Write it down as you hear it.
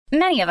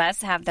Many of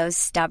us have those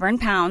stubborn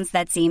pounds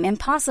that seem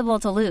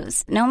impossible to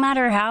lose, no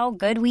matter how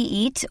good we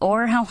eat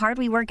or how hard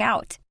we work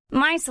out.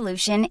 My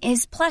solution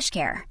is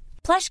PlushCare.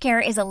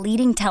 PlushCare is a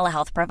leading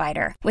telehealth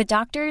provider with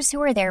doctors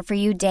who are there for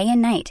you day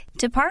and night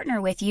to partner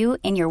with you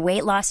in your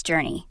weight loss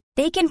journey.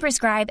 They can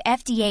prescribe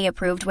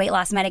FDA-approved weight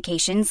loss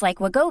medications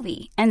like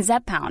Wegovy and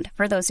Zepbound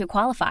for those who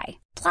qualify.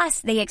 Plus,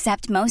 they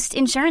accept most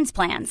insurance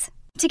plans.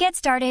 To get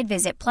started,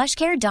 visit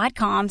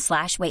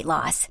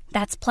plushcare.com/weightloss.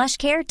 That's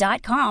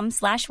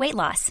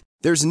plushcare.com/weightloss.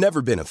 There's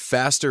never been a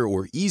faster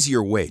or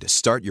easier way to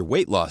start your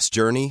weight loss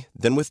journey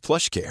than with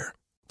PlushCare.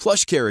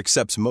 PlushCare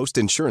accepts most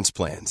insurance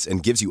plans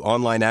and gives you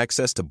online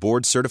access to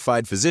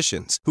board-certified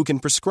physicians who can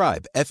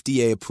prescribe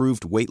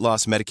FDA-approved weight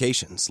loss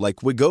medications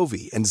like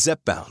Wegovy and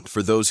Zepbound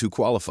for those who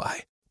qualify.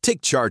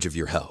 Take charge of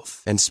your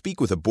health and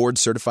speak with a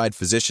board-certified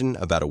physician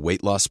about a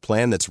weight loss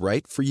plan that's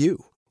right for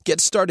you. Get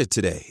started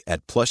today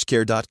at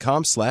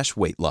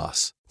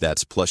plushcare.com/weightloss.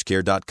 That's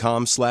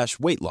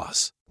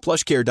plushcare.com/weightloss.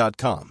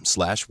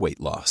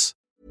 plushcare.com/weightloss.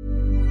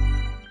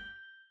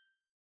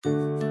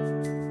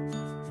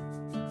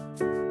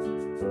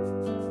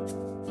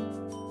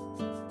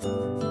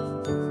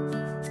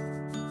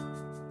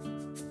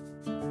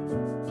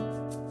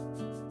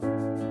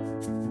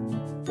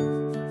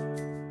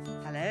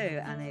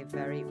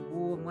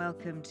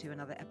 Welcome to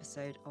another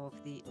episode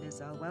of the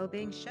Liz Earle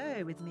Wellbeing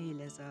Show with me,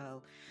 Liz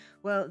Earle.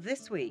 Well,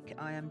 this week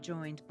I am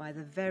joined by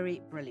the very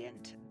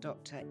brilliant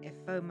Dr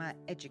Ifeoma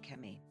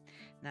Ejikeme.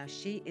 Now,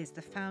 she is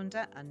the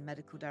founder and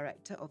medical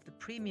director of the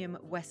premium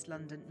West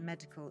London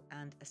Medical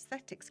and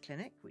Aesthetics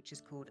Clinic, which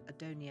is called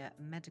Adonia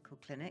Medical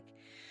Clinic,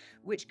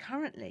 which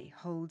currently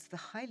holds the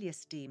highly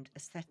esteemed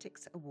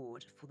Aesthetics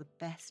Award for the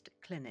best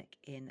clinic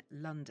in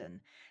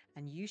London.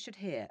 And you should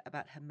hear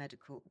about her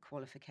medical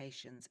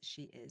qualifications.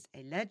 She is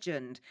a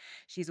legend.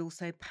 She's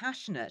also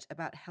passionate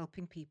about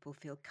helping people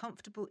feel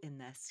comfortable in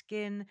their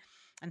skin.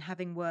 And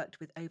having worked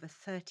with over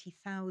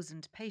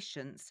 30,000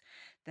 patients,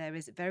 there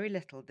is very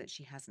little that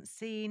she hasn't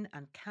seen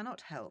and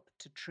cannot help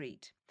to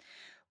treat.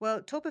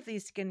 Well, top of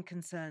these skin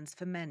concerns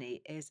for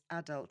many is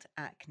adult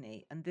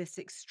acne, and this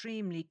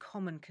extremely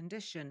common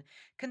condition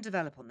can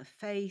develop on the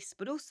face,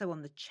 but also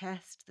on the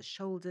chest, the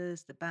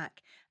shoulders, the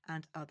back,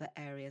 and other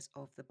areas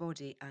of the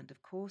body. And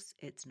of course,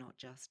 it's not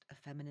just a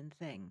feminine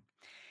thing.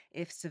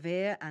 If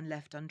severe and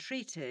left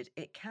untreated,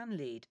 it can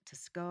lead to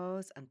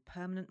scars and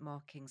permanent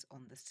markings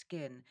on the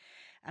skin.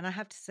 And I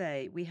have to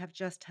say, we have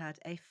just had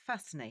a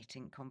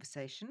fascinating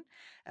conversation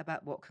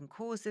about what can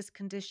cause this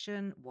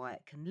condition, why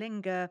it can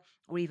linger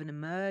or even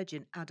emerge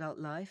in adult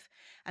life,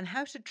 and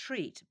how to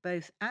treat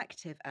both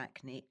active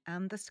acne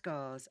and the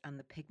scars and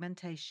the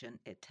pigmentation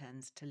it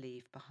tends to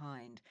leave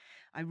behind.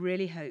 I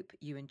really hope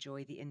you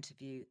enjoy the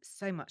interview.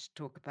 So much to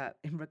talk about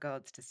in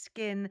regards to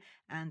skin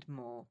and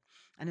more.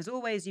 And as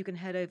always, you can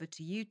head over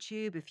to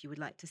YouTube if you would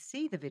like to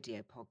see the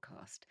video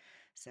podcast.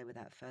 So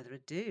without further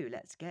ado,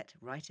 let's get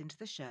right into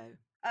the show.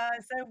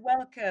 So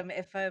welcome,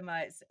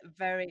 Ifeoma. It's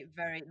very,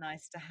 very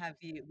nice to have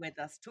you with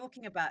us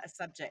talking about a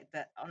subject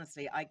that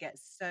honestly I get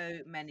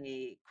so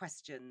many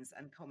questions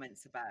and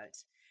comments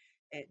about.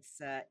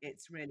 It's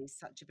really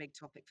such a big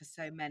topic for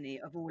so many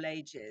of all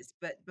ages.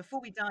 But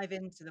before we dive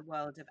into the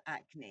world of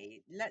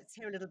acne, let's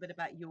hear a little bit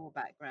about your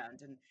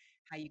background and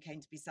how you came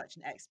to be such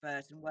an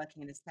expert and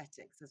working in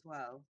aesthetics as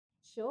well.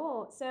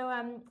 Sure.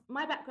 So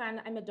my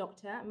background, I'm a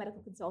doctor, a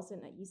medical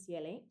consultant at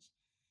UCLH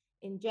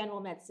in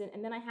general medicine.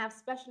 And then I have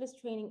specialist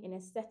training in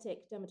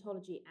aesthetic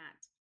dermatology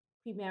at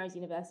Queen Mary's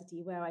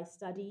University, where I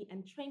study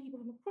and train people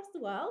from across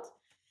the world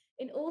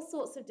in all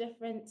sorts of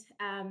different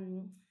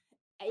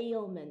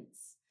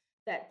ailments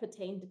that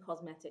pertain to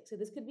cosmetics. So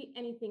this could be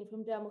anything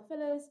from dermal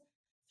fillers,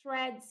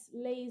 threads,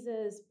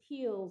 lasers,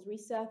 peels,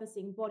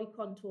 resurfacing, body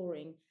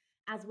contouring,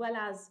 as well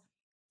as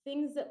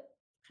things that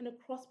kind of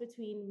cross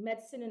between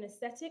medicine and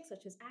aesthetics,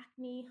 such as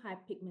acne,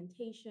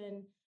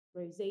 hyperpigmentation,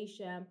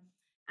 rosacea.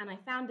 And I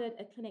founded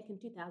a clinic in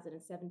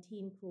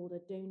 2017 called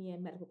Adonia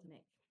Medical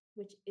Clinic,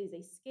 which is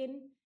a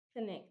skin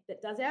clinic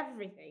that does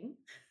everything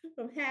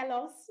from hair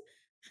loss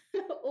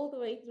all the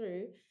way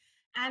through.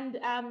 And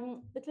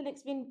the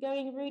clinic's been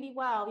going really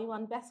well. We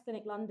won Best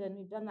Clinic London.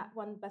 We've done that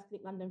one Best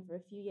Clinic London for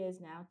a few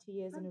years now, 2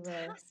 years in a row.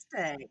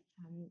 Fantastic.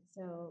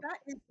 So that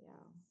is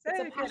yeah, so it's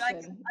a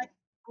passion.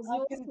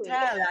 I can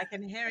tell, I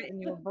can hear it in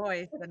your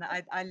voice, and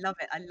I love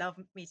it. I love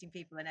meeting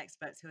people and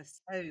experts who are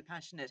so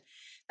passionate.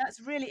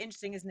 That's really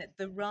interesting, isn't it?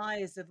 The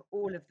rise of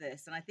all of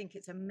this. And I think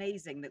it's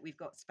amazing that we've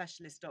got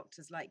specialist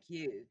doctors like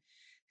you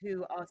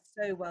who are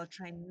so well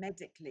trained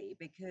medically,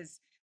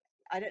 because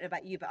I don't know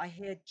about you, but I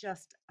hear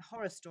just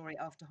horror story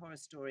after horror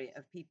story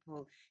of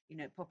people,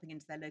 popping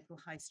into their local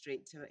high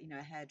street to,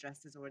 a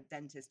hairdresser's or a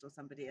dentist or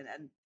somebody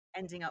and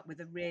ending up with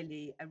a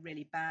really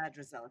bad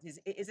result.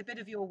 Is a bit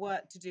of your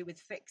work to do with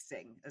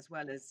fixing as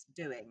well as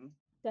doing?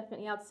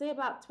 Definitely. I'd say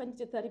about 20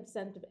 to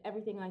 30% of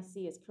everything I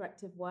see is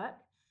corrective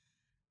work.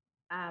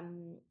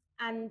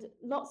 And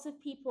lots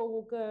of people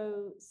will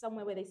go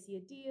somewhere where they see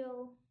a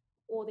deal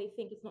or they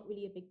think it's not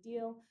really a big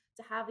deal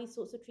to have these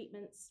sorts of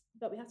treatments.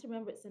 But we have to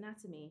remember it's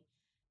anatomy.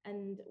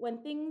 And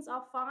when things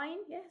are fine,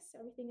 yes,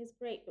 everything is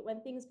great. But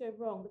when things go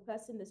wrong, the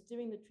person that's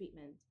doing the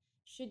treatment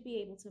should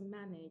be able to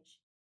manage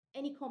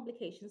any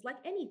complications, like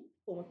any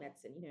form of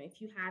medicine. If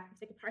you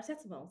take a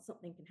paracetamol,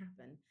 something can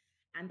happen.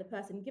 And the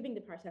person giving the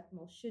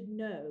paracetamol should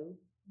know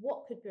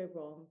what could go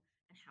wrong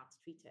and how to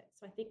treat it.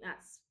 So I think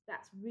that's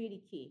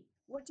really key.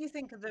 What do you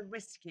think are the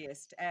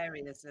riskiest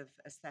areas of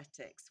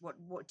aesthetics?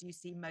 What do you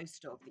see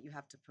most of that you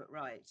have to put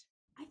right?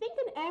 I think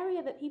an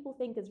area that people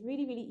think is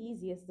really, really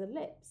easy is the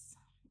lips.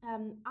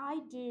 I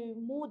do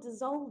more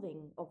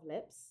dissolving of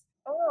lips.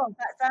 Oh,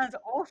 that sounds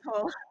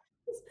awful.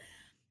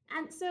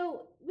 And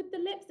so with the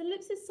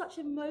lips is such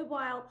a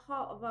mobile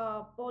part of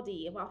our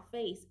body, of our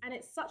face, and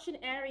it's such an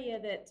area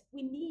that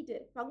we need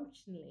it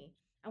functionally.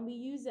 And we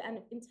use it. And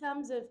in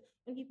terms of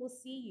when people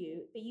see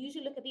you, they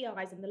usually look at the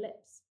eyes and the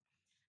lips.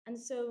 And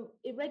so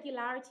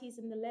irregularities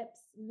in the lips,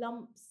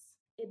 lumps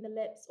in the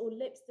lips, or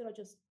lips that are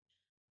just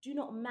do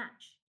not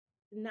match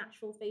the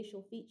natural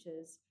facial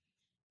features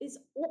is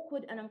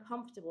awkward and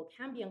uncomfortable,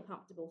 can be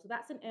uncomfortable. So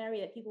that's an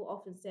area people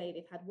often say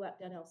they've had work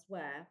done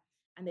elsewhere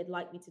and they'd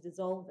like me to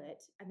dissolve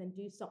it and then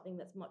do something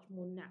that's much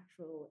more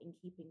natural in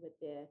keeping with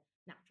their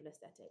natural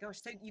aesthetic.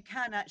 Gosh, so you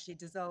can actually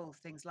dissolve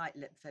things like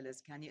lip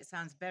fillers, can you? It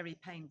sounds very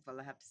painful,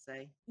 I have to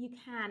say. You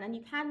can, and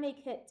you can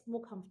make it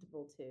more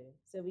comfortable too.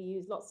 So we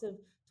use lots of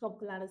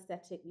topical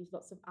anesthetic, we use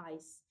lots of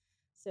ice.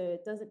 So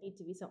it doesn't need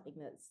to be something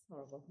that's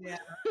horrible. Yeah.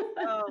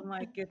 Oh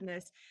my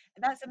goodness.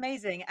 That's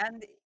amazing.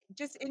 And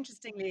just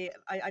interestingly,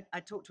 I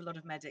talk to a lot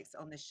of medics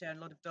on this show and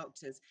a lot of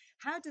doctors.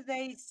 How do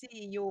they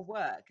see your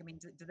work? I mean,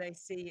 do they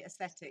see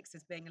aesthetics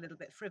as being a little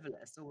bit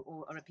frivolous,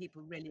 or are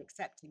people really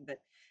accepting that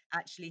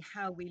actually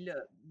how we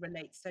look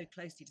relates so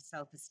closely to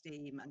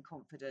self-esteem and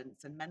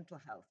confidence and mental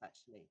health,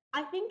 actually?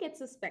 I think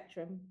it's a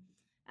spectrum.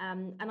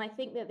 And I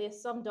think that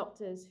there's some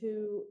doctors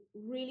who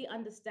really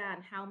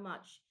understand how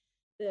much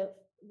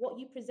what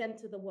you present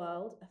to the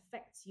world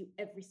affects you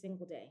every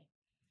single day,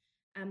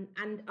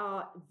 and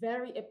are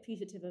very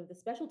appreciative of the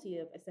specialty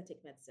of aesthetic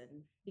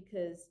medicine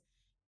because,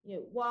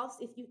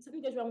 whilst if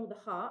something goes wrong with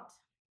the heart,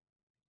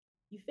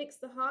 you fix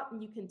the heart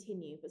and you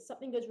continue, but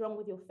something goes wrong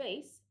with your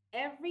face,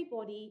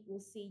 everybody will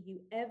see you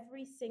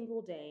every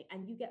single day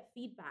and you get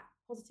feedback,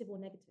 positive or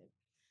negative.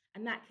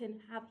 And that can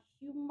have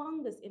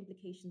humongous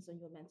implications on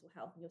your mental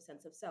health and your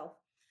sense of self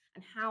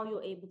and how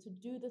you're able to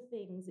do the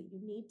things that you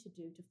need to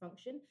do to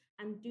function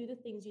and do the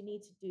things you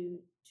need to do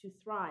to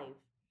thrive.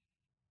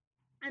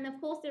 And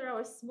of course, there are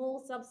a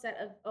small subset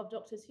of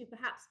doctors who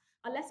perhaps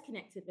are less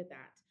connected with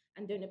that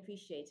and don't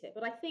appreciate it.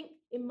 But I think,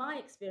 in my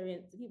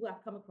experience, the people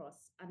I've come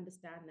across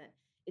understand that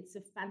it's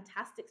a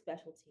fantastic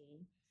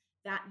specialty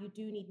that you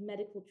do need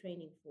medical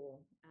training for,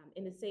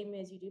 in the same way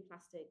as you do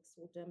plastics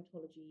or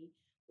dermatology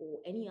or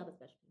any other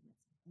specialty in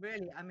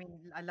medicine. Really, I mean,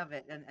 I love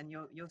it, and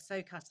you're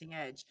so cutting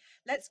edge.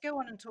 Let's go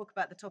on and talk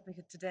about the topic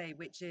of today,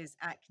 which is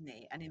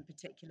acne, and in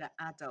particular,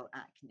 adult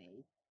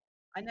acne.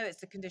 I know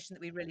it's a condition that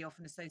we really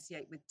often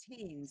associate with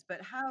teens,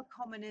 but how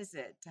common is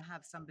it to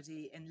have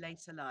somebody in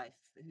later life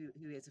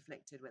who is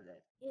afflicted with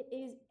it? It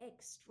is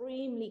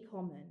extremely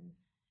common.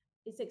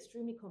 It's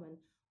extremely common.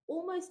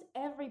 Almost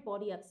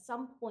everybody at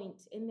some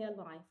point in their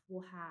life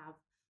will have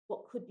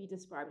what could be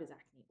described as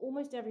acne.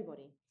 Almost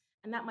everybody.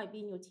 And that might be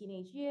in your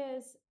teenage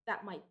years,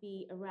 that might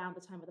be around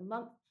the time of the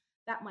month,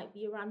 that might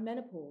be around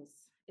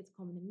menopause. It's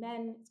common in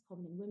men, it's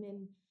common in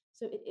women.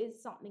 So it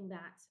is something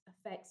that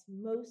affects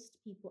most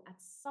people at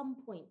some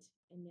point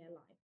in their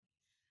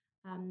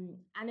life.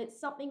 And it's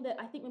something that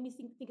I think when we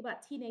think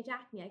about teenage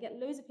acne, I get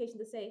loads of patients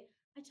that say,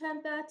 I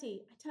turned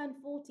 30, I turned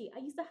 40, I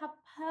used to have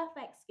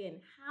perfect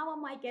skin. How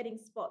am I getting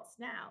spots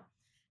now?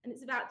 And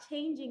it's about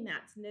changing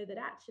that to know that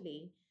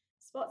actually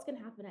spots can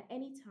happen at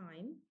any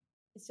time.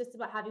 It's just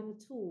about having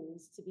the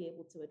tools to be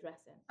able to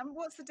address it. And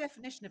what's the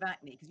definition of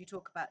acne? Because you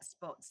talk about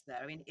spots there.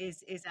 I mean,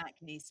 is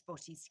acne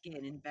spotty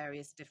skin in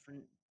various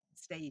different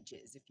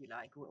stages, if you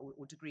like,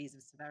 or degrees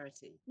of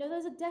severity? No,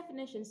 there's a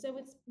definition. So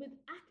with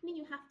acne,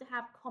 you have to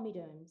have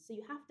comedones. So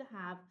you have to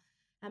have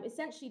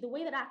essentially the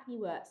way that acne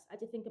works, I had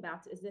to think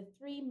about it, is there are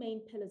three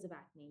main pillars of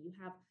acne. You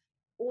have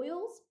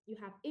oils, you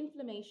have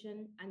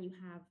inflammation, and you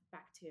have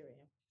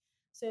bacteria.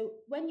 So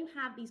when you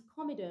have these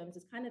comedones,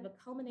 it's kind of a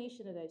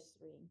culmination of those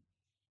three.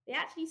 They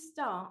actually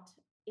start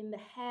in the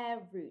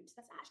hair root.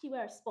 That's actually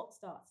where a spot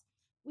starts.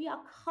 We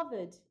are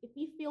covered. If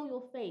you feel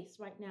your face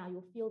right now,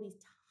 you'll feel these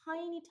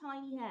tiny,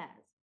 tiny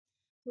hairs.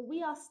 So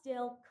we are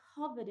still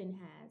covered in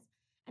hairs.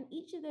 And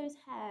each of those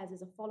hairs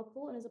is a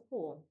follicle and is a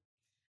pore.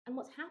 And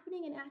what's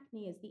happening in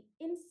acne is the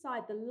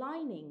inside, the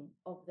lining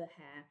of the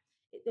hair,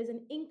 there's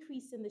an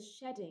increase in the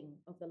shedding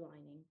of the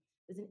lining.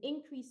 There's an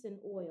increase in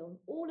oil. And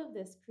all of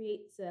this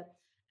creates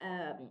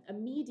a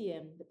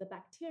medium that the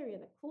bacteria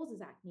that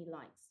causes acne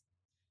likes.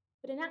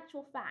 But in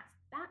actual fact,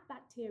 that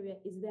bacteria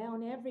is there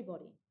on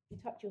everybody.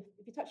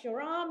 If you touch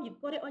your arm, you've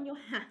got it on your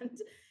hand.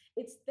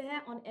 It's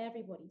there on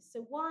everybody.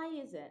 So why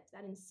is it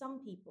that in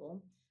some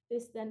people,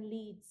 this then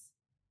leads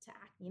to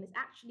acne? And it's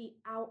actually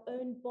our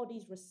own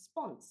body's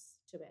response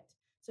to it.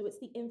 So it's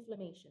the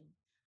inflammation.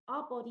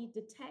 Our body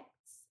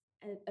detects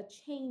a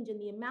change in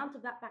the amount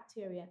of that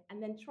bacteria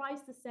and then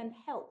tries to send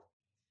help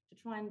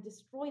to try and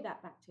destroy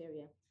that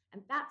bacteria.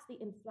 And that's the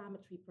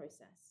inflammatory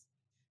process.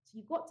 So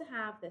you've got to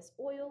have this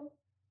oil,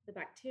 the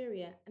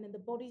bacteria, and then the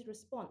body's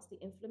response, the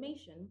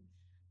inflammation,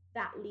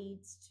 that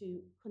leads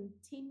to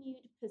continued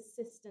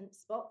persistent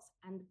spots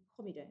and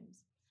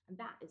comedones. And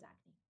that is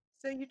acne.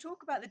 So you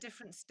talk about the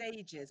different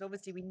stages.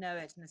 Obviously, we know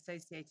it and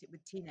associate it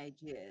with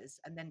teenage years,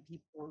 and then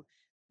people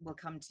will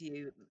come to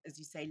you, as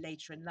you say,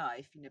 later in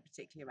life,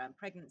 particularly around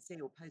pregnancy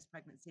or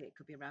post-pregnancy. It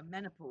could be around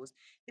menopause.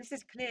 This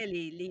is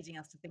clearly leading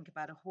us to think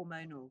about a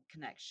hormonal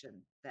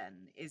connection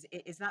then.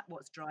 Is that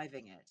what's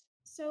driving it?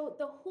 So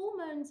the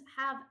hormones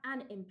have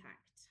an impact.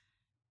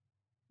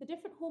 The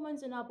different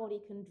hormones in our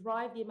body can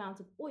drive the amount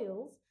of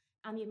oils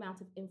and the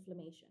amount of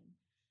inflammation.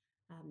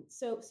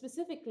 So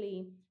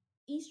specifically,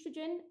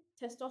 estrogen,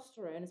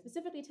 testosterone, and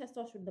specifically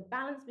testosterone, the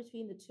balance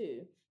between the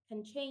two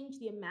can change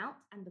the amount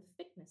and the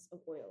thickness of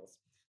oils.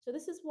 So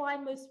this is why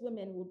most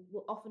women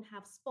will often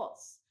have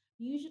spots,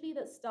 usually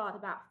that start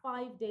about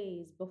 5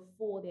 days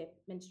before their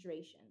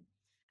menstruation.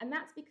 And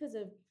that's because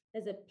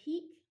there's a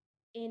peak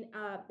in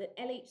the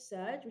LH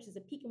surge, which is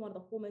a peak in one of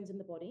the hormones in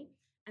the body.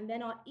 And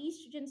then our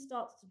estrogen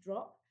starts to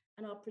drop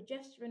and our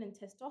progesterone and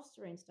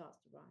testosterone starts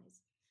to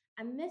rise.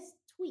 And this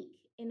tweak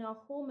in our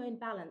hormone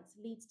balance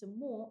leads to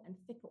more and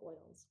thicker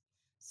oils.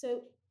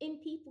 So in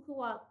people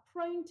who are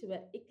prone to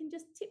it, it can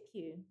just tip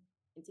you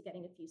into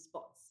getting a few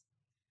spots.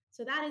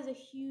 So that is a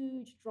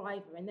huge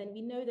driver. And then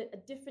we know that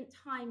at different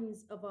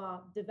times of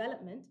our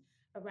development,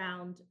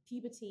 around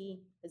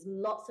puberty, there's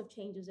lots of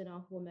changes in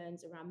our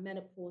hormones. Around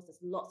menopause, there's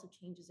lots of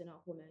changes in our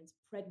hormones.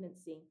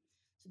 Pregnancy.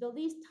 So there are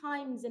these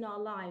times in our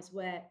lives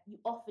where you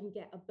often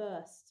get a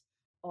burst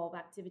of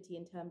activity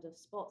in terms of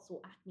spots or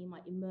acne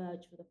might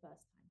emerge for the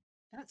first time.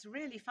 That's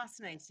really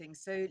fascinating.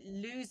 So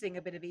losing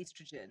a bit of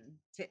estrogen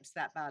tips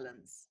that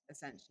balance,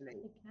 essentially.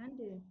 It can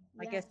do.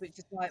 I Yes. guess, which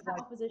is why, It's that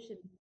opposition.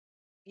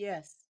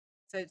 yes.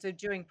 So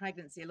during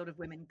pregnancy, a lot of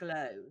women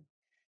glow,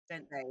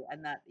 don't they?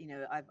 And that,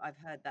 I've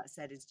heard that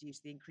said is due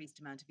to the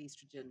increased amount of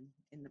estrogen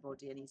in the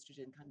body, and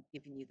estrogen kind of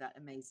giving you that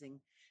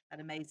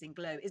amazing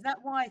glow. Is that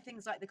why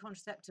things like the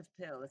contraceptive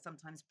pill are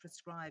sometimes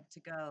prescribed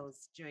to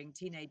girls during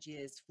teenage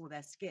years for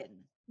their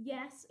skin?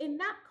 Yes, in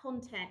that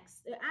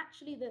context,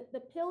 actually the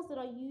pills that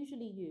are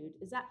usually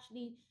used is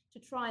actually to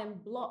try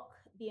and block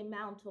the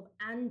amount of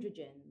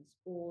androgens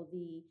or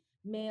the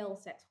male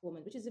sex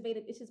hormone, which is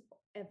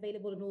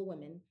available in all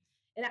women.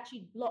 It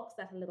actually blocks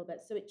that a little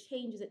bit. So it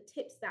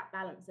tips that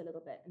balance a little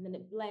bit, and then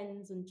it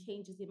blends and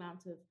changes the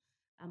amount of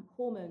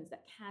hormones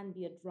that can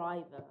be a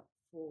driver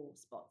for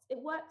spots. It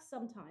works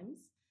sometimes.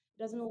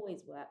 It doesn't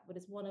always work, but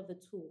it's one of the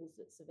tools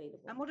that's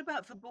available. And what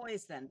about for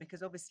boys then?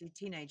 Because obviously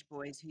teenage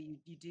boys who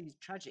you do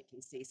tragically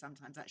see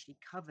sometimes actually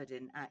covered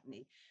in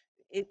acne.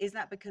 Is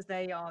that because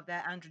their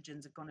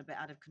androgens have gone a bit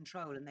out of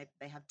control and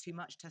they have too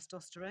much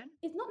testosterone?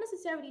 It's not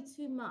necessarily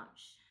too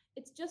much.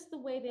 It's just the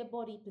way their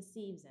body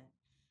perceives it.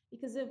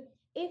 Because if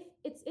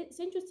it's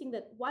interesting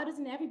that why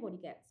doesn't everybody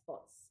get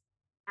spots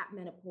at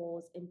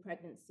menopause, in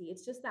pregnancy?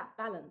 It's just that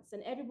balance,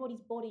 and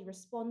everybody's body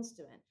responds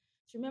to it.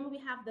 So remember, we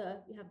have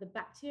the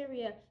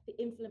bacteria,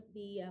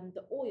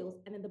 the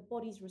oils, and then the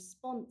body's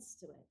response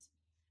to it.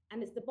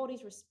 And it's the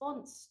body's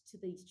response to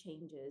these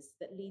changes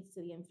that leads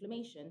to the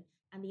inflammation,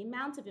 and the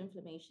amount of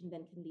inflammation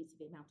then can lead to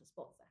the amount of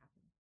spots that happen.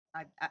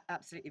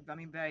 Absolutely. I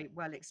mean, very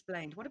well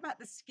explained. What about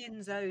the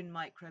skin's own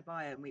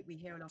microbiome? We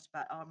hear a lot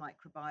about our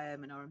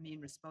microbiome and our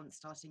immune response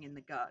starting in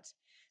the gut.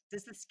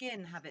 Does the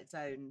skin have its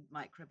own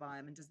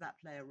microbiome, and does that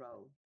play a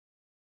role?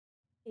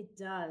 It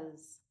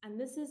does. And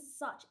this is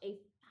such a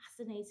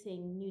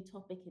fascinating new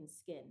topic in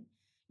skin.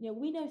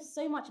 We know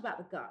so much about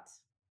the gut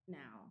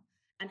now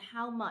and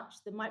how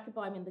much the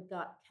microbiome in the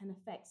gut can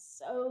affect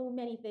so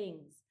many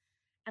things.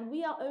 And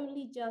we are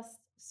only just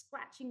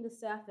scratching the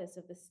surface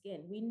of the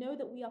skin. We know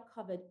that we are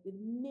covered with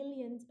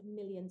millions and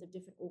millions of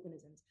different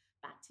organisms,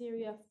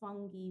 bacteria,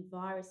 fungi,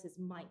 viruses,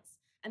 mites,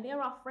 and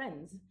they're our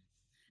friends.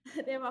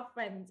 They're our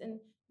friends. And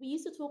we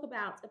used to talk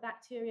about a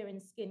bacteria in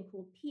skin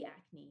called P.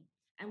 acne.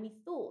 And we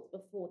thought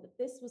before that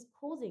this was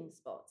causing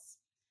spots.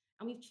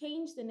 And we've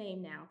changed the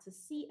name now to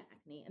C.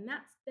 acne. And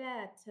that's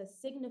there to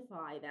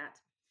signify that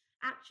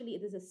actually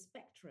there's a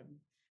spectrum.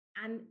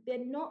 And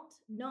they're not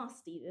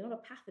nasty, they're not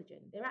a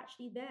pathogen. They're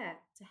actually there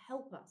to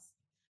help us.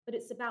 But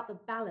it's about the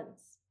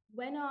balance.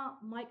 When our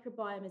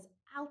microbiome is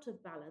out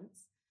of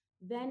balance,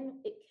 then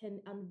it can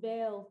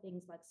unveil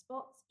things like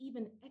spots,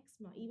 even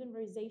eczema, even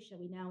rosacea.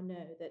 We now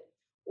know that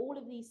all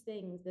of these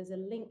things, there's a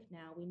link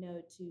now, we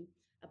know, to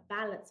a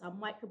balance, our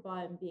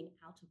microbiome being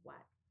out of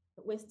whack.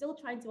 But we're still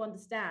trying to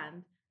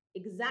understand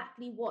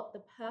exactly what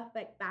the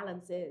perfect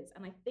balance is.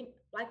 And I think,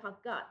 like our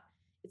gut,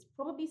 it's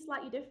probably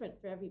slightly different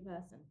for every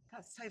person.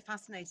 That's so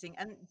fascinating.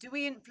 And do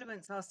we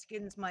influence our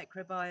skin's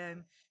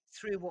microbiome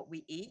through what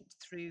we eat,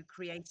 through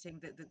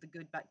creating the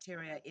good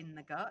bacteria in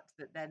the gut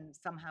that then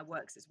somehow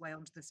works its way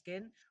onto the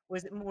skin? Or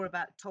is it more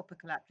about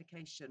topical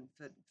application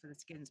for the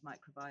skin's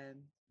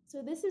microbiome?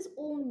 So this is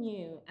all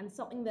new and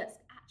something that's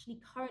actually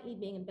currently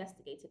being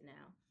investigated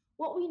now.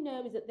 What we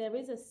know is that there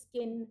is a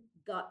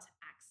skin-gut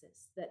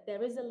axis, that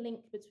there is a link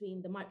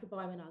between the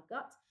microbiome in our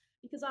gut,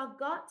 because our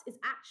gut is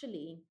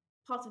actually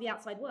part of the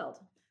outside world,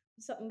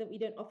 something that we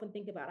don't often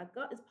think about. Our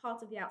gut is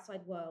part of the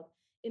outside world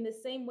in the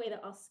same way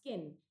that our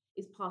skin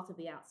is part of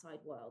the outside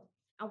world.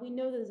 And we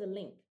know there's a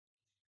link.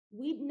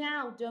 We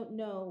now don't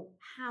know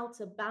how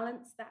to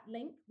balance that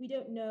link. We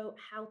don't know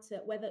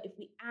whether if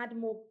we add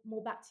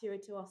more bacteria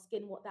to our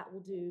skin, what that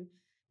will do,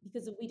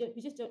 because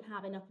we just don't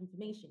have enough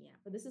information yet.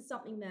 But this is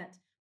something that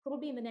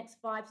probably in the next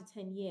 5 to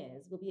 10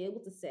 years, we'll be able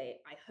to say,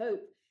 I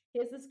hope,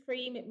 here's this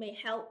cream, it may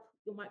help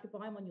your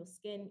microbiome on your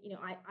skin.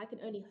 I can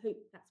only hope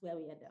that's where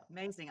we end up.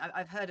 Amazing.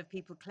 I've heard of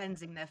people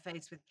cleansing their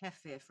face with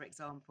kefir, for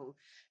example,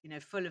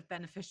 full of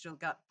beneficial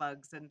gut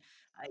bugs, and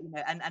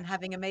and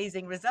having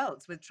amazing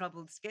results with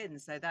troubled skin.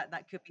 So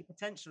that could be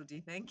potential, do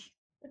you think?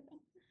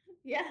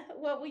 Yeah,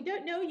 well, we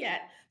don't know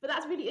yet, but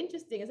that's really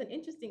interesting. It's an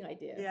interesting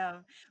idea. Yeah.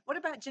 What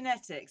about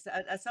genetics?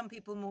 Are some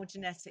people more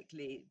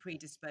genetically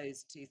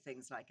predisposed to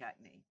things like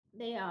acne?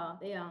 They are,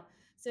 they are.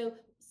 So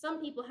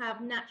some people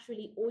have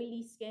naturally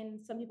oily skin,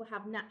 some people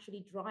have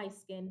naturally dry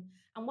skin.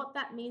 And what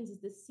that means is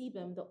the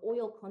sebum, the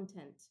oil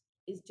content,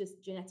 is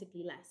just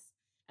genetically less.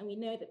 And we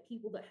know that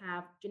people that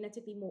have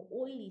genetically more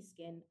oily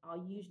skin are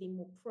usually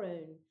more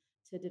prone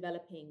to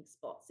developing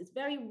spots. It's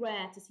very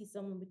rare to see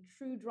someone with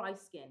true dry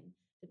skin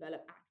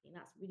develop acne.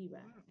 That's really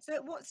rare. So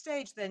at what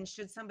stage then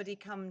should somebody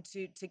come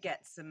to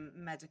get some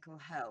medical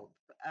help,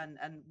 and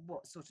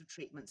what sort of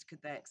treatments could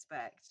they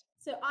expect?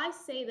 So I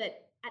say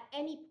that at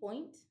any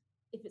point,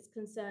 if it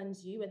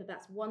concerns you, whether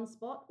that's one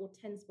spot or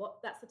 10 spots,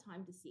 that's the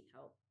time to seek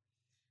help.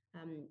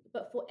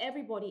 But for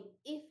everybody,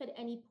 if at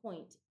any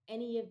point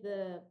any of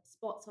the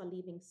spots are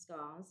leaving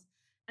scars,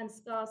 and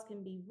scars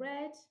can be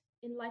red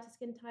in lighter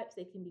skin types,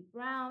 they can be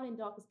brown in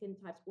darker skin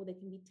types, or they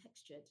can be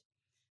textured,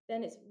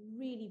 then it's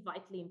really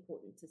vitally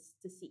important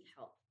to seek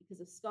help, because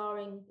the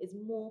scarring is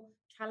more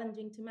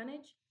challenging to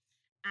manage.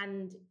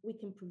 And we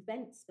can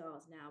prevent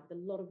scars now with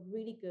a lot of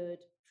really good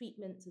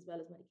treatments as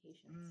well as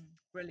medications.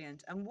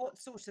 Brilliant. And what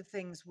sort of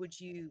things would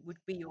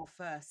be your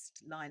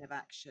first line of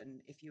action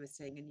if you were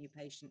seeing a new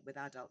patient with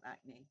adult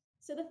acne?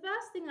 So the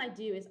first thing I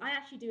do is I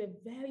actually do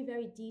a very,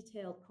 very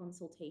detailed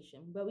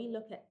consultation where we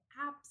look at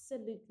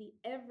absolutely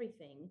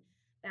everything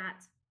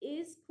that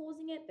is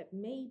causing it, that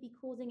may be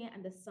causing it,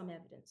 and there's some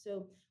evidence.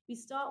 So we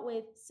start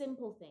with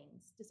simple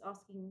things, just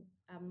asking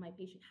my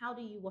patient, how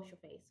do you wash your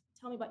face?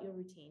 Tell me about your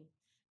routine.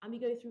 And we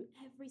go through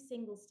every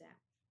single step,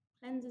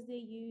 cleansers they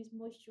use,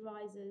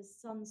 moisturizers,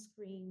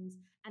 sunscreens,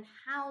 and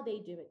how they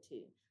do it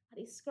too. Are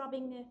they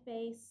scrubbing their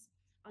face?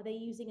 Are they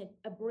using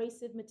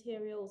abrasive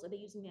materials? Are they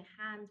using their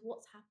hands?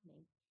 What's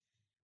happening?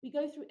 We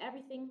go through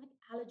everything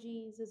like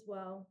allergies as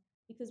well,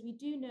 because we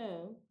do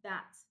know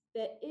that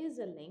there is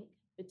a link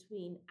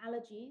between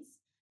allergies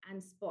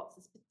and spots,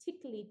 it's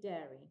particularly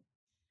dairy.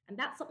 And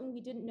that's something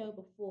we didn't know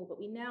before, but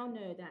we now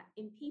know that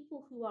in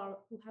people who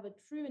have a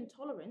true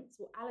intolerance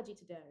or allergy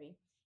to dairy,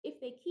 if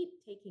they keep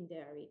taking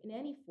dairy in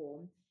any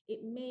form, it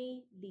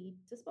may lead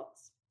to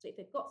spots. So if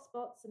they've got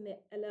spots and they're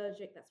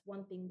allergic, that's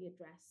one thing we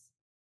address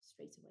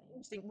straight away.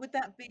 Interesting. Would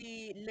that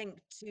be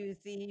linked to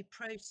the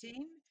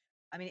protein?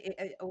 I mean,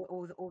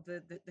 or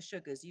the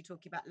sugars? Are you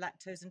talking about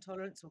lactose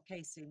intolerance or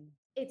casein?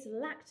 It's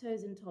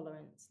lactose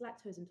intolerance.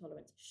 Lactose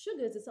intolerance.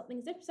 Sugars is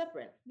something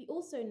separate. We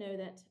also know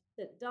that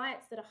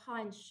diets that are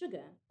high in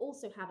sugar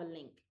also have a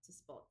link to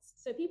spots.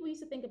 So people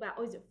used to think about,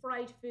 oh, is it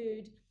fried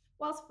food?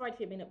 Whilst fried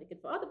food may not be good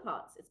for other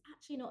parts, it's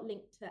actually not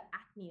linked to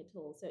acne at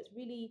all. So it's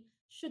really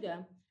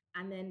sugar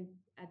and then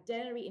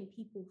dairy in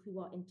people who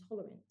are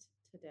intolerant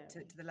to dairy.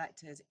 To the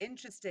lactose.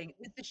 Interesting.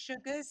 With the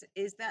sugars,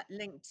 is that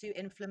linked to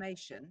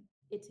inflammation?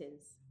 It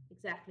is,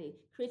 exactly.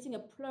 Creating a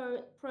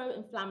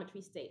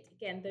pro-inflammatory state.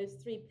 Again, those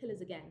three pillars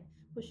again,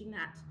 pushing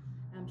that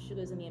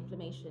sugars and the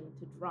inflammation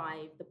to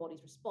drive the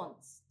body's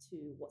response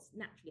to what's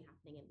naturally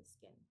happening in the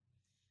skin.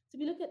 So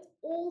we look at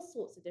all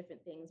sorts of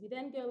different things. We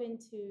then go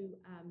into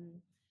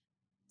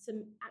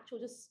some actual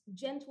just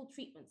gentle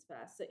treatments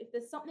first. So if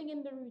there's something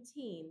in the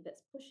routine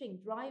that's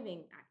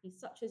driving acne,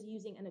 such as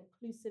using an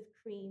occlusive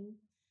cream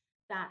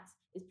that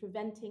is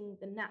preventing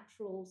the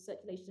natural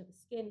circulation of the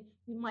skin,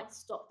 we might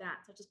stop that,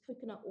 such as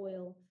coconut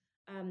oil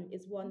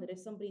is one that if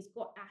somebody's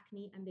got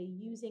acne and they're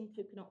using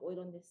coconut oil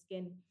on their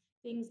skin,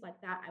 things like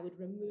that I would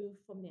remove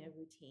from their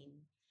routine.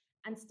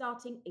 And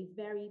starting a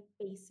very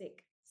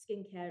basic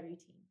skincare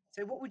routine.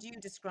 So what would you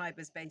describe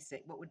as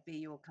basic? What would be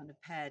your kind of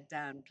pared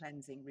down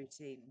cleansing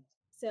routine?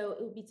 So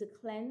it would be to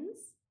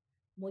cleanse,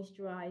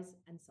 moisturize,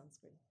 and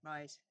sunscreen.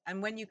 Right.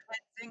 And when you're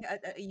cleansing,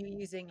 are you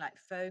using like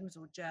foams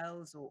or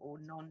gels or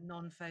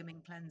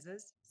non-foaming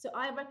cleansers? So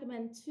I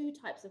recommend two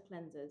types of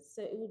cleansers.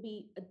 So it would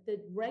be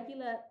the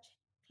regular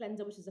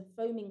cleanser, which is a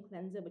foaming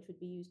cleanser, which would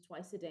be used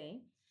twice a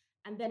day,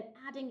 and then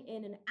adding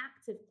in an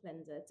active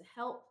cleanser to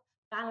help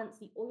balance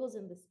the oils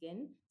in the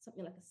skin,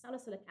 something like a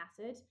salicylic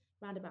acid,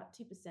 around about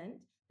 2%,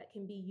 that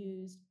can be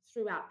used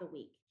throughout the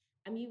week.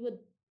 And you would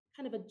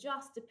kind of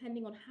adjust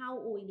depending on how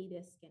oily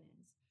their skin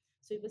is.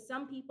 So for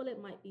some people,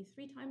 it might be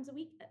 3 times a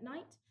week at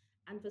night.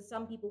 And for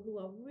some people who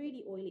are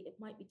really oily, it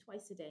might be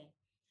twice a day.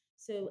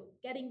 So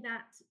getting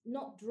that,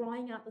 not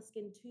drying out the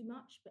skin too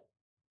much, but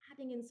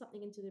adding in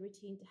something into the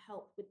routine to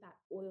help with that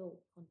oil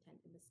content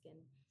in the skin.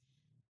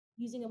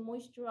 Using a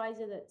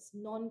moisturizer that's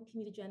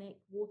non-comedogenic,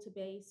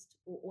 water-based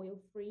or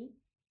oil-free,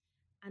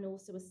 and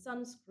also a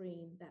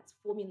sunscreen that's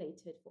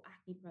formulated for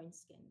acne-prone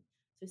skin.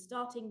 So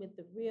starting with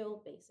the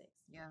real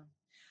basics. Yeah.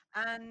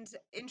 And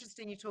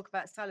interesting, you talk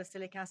about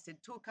salicylic acid.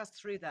 Talk us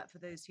through that for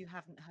those who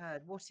haven't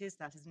heard. What is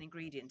that as an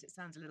ingredient? It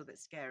sounds a little bit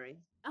scary.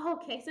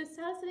 Okay, so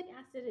salicylic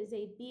acid is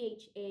a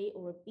BHA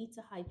or a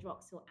beta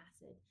hydroxyl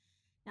acid.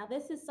 Now,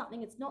 this is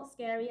something, it's not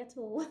scary at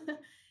all.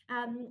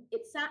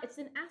 It's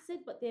an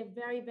acid, but they're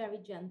very, very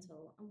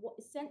gentle. And what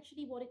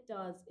it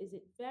does is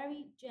it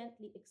very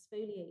gently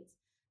exfoliates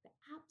the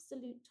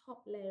absolute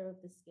top layer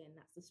of the skin.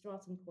 That's the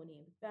stratum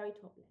corneum, the very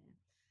top layer.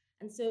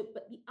 And so,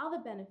 but the other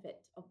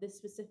benefit of this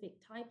specific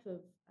type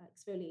of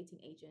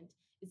exfoliating agent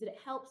is that it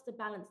helps to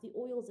balance the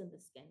oils in the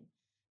skin.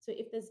 So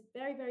if there's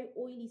very, very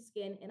oily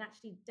skin, it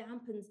actually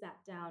dampens that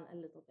down a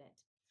little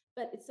bit.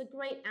 But it's a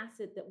great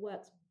acid that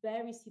works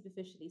very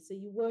superficially. So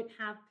you won't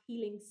have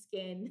peeling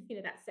skin,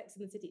 that Sex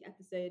and the City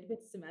episode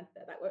with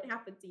Samantha. That won't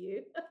happen to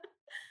you.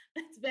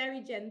 It's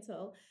very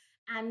gentle.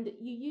 And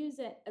you use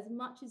it as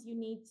much as you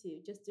need to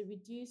just to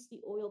reduce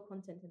the oil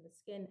content in the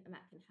skin. And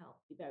that can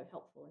be very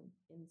helpful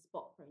in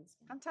spot prone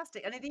skin.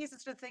 Fantastic. And are these the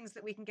sort of things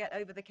that we can get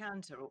over the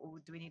counter, or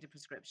do we need a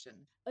prescription?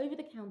 Over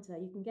the counter,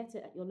 you can get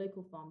it at your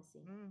local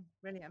pharmacy.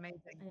 Really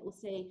amazing. And it will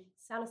say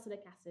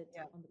salicylic acid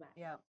on the back.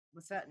 Yeah,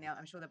 well, certainly,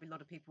 I'm sure there'll be a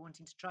lot of people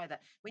wanting to try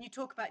that. When you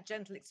talk about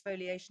gentle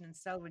exfoliation and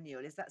cell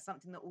renewal, is that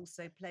something that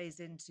also plays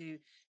into,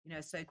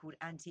 a so-called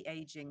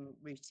anti-aging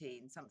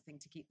routine, something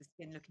to keep the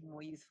skin looking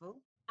more youthful?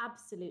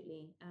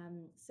 Absolutely.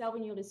 Cell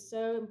renewal is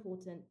so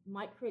important.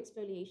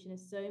 Microexfoliation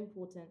is so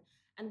important.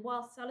 And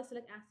while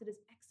salicylic acid is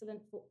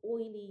excellent for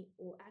oily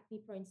or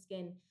acne-prone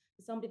skin,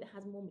 for somebody that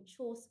has more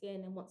mature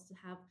skin and wants to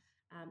have,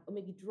 or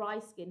maybe dry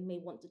skin, may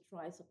want to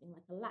try something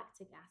like a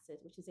lactic acid,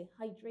 which is a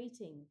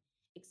hydrating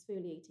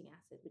exfoliating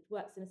acid, which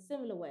works in a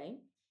similar way.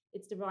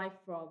 It's derived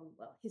from,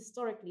 well,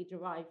 historically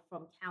derived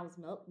from cow's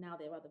milk. Now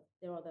there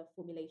are other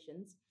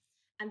formulations.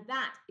 And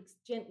that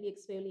gently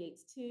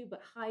exfoliates too,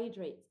 but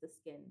hydrates the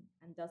skin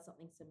and does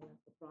something similar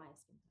for drier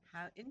skin.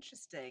 How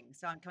interesting.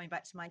 So I'm coming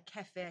back to my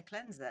kefir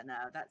cleanser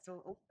now. That's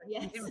all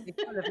Yes.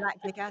 full of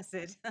lactic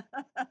acid.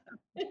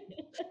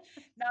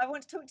 Now, I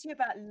want to talk to you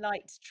about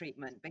light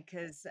treatment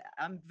because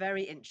I'm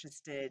very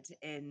interested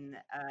in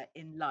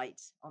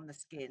light on the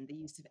skin, the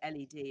use of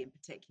LED in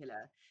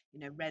particular,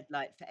 red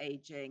light for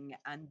aging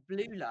and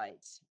blue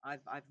light.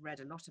 I've read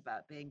a lot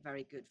about being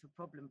very good for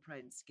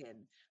problem-prone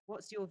skin.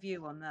 What's your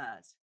view on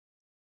that?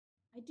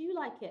 I do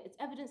like it. It's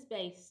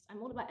evidence-based.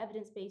 I'm all about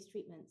evidence-based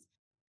treatments.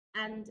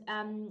 And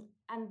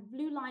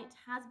blue light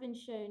has been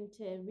shown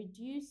to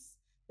reduce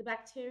the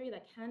bacteria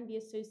that can be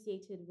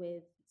associated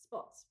with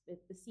spots, with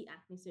the sea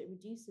acne. So it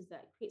reduces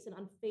that. It creates an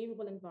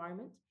unfavorable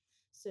environment.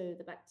 So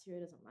the bacteria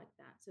doesn't like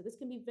that. So this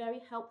can be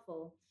very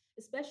helpful,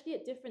 especially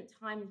at different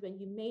times when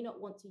you may not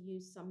want to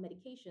use some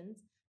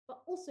medications,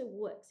 but also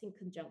works in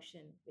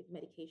conjunction with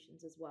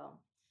medications as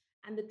well.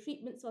 And the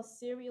treatments are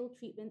serial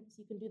treatments.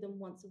 You can do them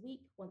once a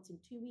week, once in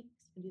 2 weeks.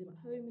 You can do them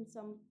at home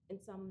in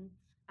some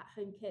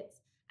at-home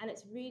kits, and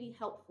it's really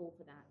helpful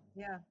for that.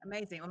 Yeah,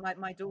 amazing. Well,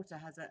 my daughter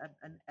has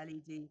an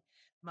LED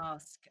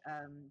mask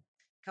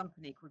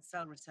company called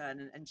Cell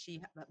Return, and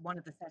one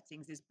of the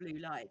settings is blue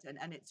light,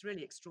 and it's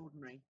really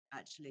extraordinary,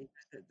 actually,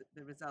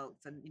 the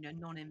results, and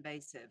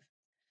non-invasive.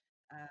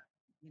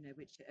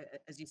 Which,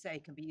 as you say,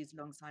 can be used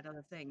alongside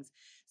other things.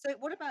 So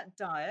what about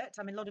diet?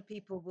 I mean, a lot of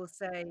people will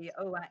say,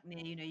 oh,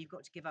 acne, you've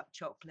got to give up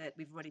chocolate.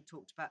 We've already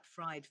talked about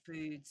fried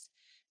foods.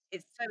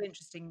 It's so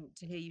interesting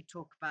to hear you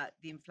talk about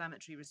the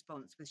inflammatory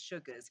response with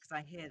sugars, because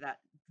I hear that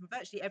from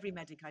virtually every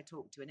medic I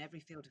talk to in every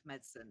field of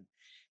medicine.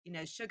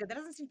 Sugar, there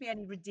doesn't seem to be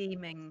any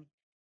redeeming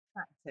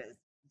factors,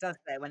 does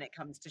there, when it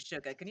comes to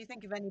sugar? Can you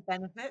think of any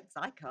benefits?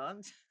 I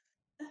can't.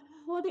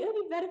 Well, the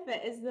only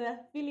benefit is the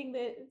feeling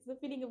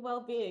of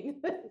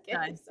well-being.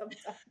 Nice.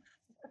 Sometimes.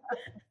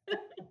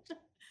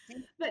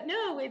 But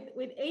no,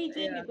 with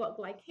aging, you've got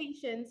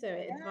glycation, so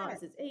it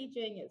advances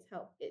aging.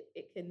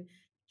 It can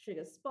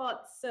trigger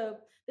spots. So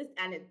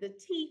the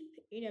teeth,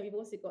 we've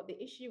also got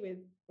the issue with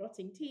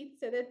rotting teeth.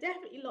 So there are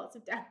definitely lots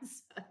of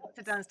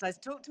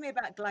downsides. Talk to me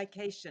about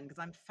glycation, because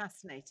I'm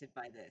fascinated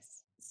by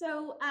this.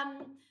 So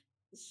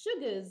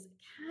sugars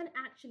can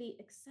actually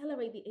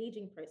accelerate the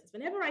aging process.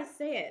 Whenever I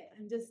say it,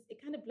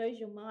 it kind of blows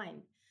your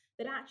mind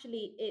that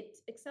actually it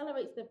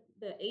accelerates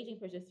the aging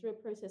process through a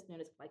process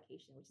known as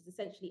glycation, which is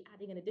essentially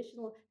adding an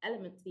additional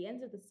element to the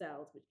ends of the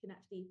cells, which can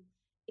actually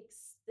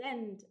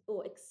extend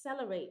or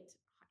accelerate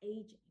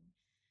aging.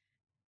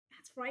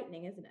 That's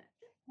frightening, isn't it?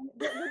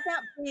 Would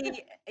that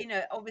be,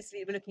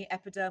 obviously we're looking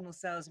at epidermal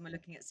cells and we're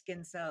looking at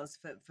skin cells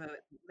for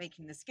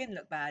making the skin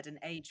look bad and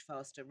age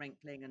faster,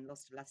 wrinkling and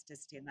loss of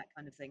elasticity and that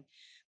kind of thing.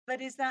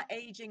 But is that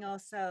aging our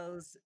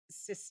cells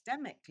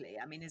systemically?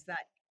 I mean, is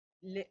that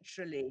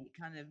literally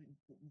kind of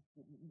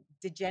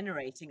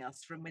degenerating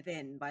us from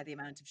within by the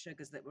amount of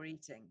sugars that we're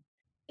eating?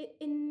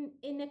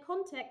 In a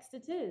context,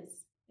 it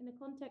is. In a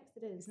context,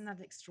 it is. Isn't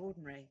that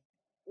extraordinary?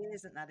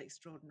 Isn't that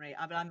extraordinary?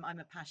 I'm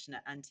a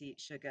passionate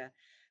anti-sugar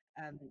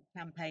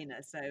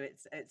campaigner, so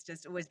it's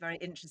just always very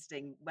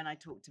interesting when I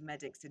talk to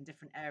medics in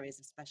different areas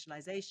of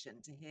specialization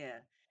to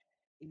hear,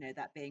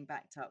 that being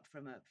backed up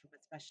from a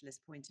specialist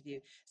point of view.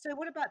 So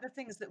what about the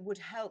things that would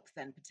help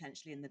then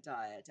potentially in the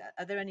diet?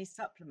 Are there any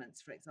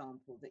supplements, for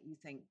example, that you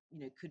think,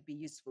 could be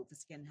useful for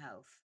skin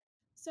health?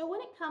 So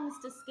when it comes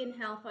to skin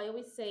health, I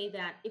always say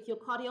that if your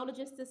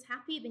cardiologist is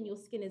happy, then your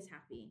skin is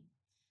happy,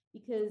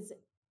 because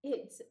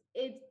it's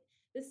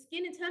the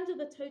skin, in terms of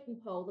the totem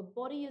pole, the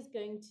body is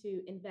going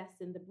to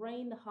invest in the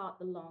brain, the heart,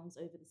 the lungs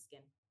over the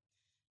skin.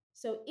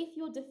 So if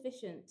you're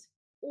deficient,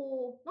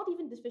 or not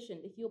even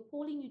deficient, if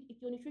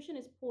if your nutrition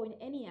is poor in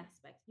any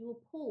aspect, you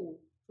will pull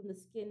from the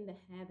skin, the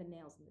hair, the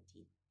nails, and the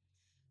teeth.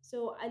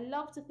 So I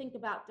love to think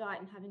about diet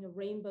and having a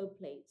rainbow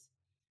plate.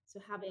 So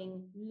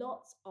having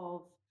lots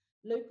of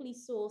locally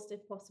sourced,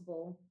 if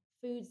possible,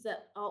 foods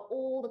that are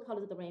all the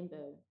colors of the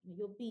rainbow.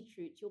 Your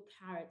beetroot, your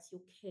carrots,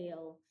 your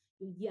kale,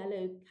 your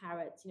yellow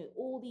carrots,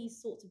 all these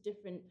sorts of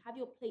different, have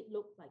your plate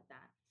look like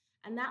that.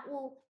 And that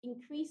will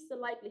increase the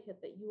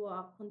likelihood that you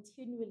are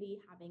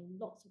continually having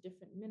lots of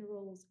different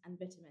minerals and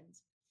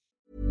vitamins.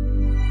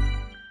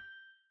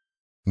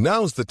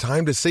 Now's the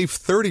time to save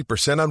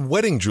 30% on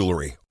wedding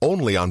jewelry,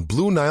 only on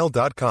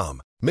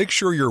BlueNile.com. Make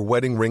sure your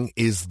wedding ring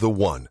is the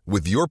one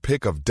with your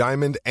pick of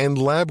diamond and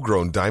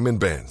lab-grown diamond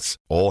bands,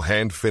 all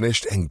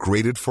hand-finished and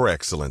graded for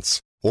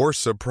excellence. Or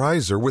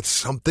surprise her with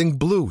something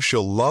blue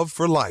she'll love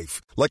for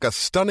life, like a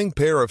stunning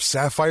pair of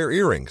sapphire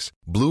earrings.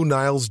 Blue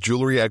Nile's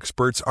jewelry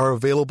experts are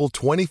available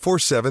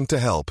 24/7 to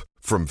help,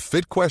 from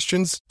fit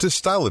questions to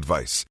style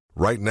advice.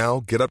 Right now,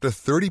 get up to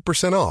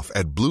 30% off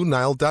at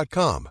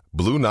BlueNile.com.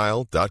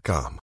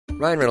 BlueNile.com.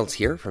 Ryan Reynolds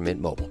here from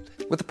Mint Mobile.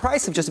 With the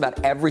price of just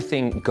about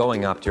everything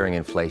going up during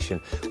inflation,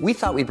 we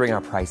thought we'd bring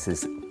our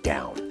prices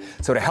down.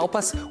 So to help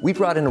us, we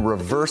brought in a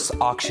reverse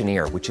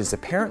auctioneer, which is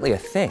apparently a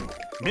thing.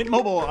 Mint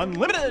Mobile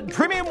Unlimited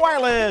Premium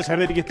Wireless. How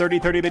to get 30,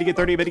 30, bit to get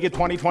 30, bit to get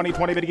 20, 20,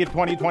 20, bit to get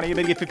 20, 20,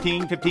 bit to get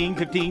 15, 15,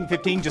 15,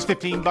 15, just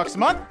 $15 a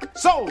month?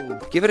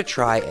 Sold! Give it a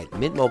try at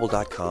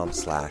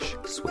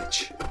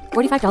mintmobile.com/switch.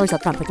 $45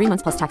 up front for 3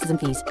 months plus taxes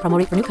and fees. Promo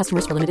rate for new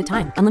customers for limited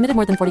time. Unlimited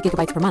more than 40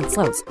 gigabytes per month.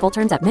 Slows full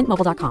terms at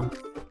mintmobile.com.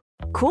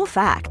 Cool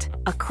fact,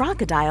 a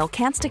crocodile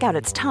can't stick out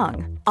its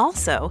tongue.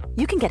 Also,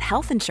 you can get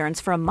health insurance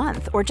for a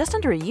month or just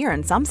under a year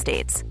in some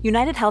states.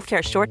 United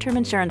Healthcare short-term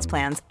insurance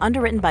plans,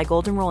 underwritten by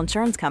Golden Rule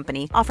Insurance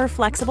Company, offer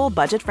flexible,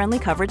 budget-friendly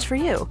coverage for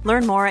you.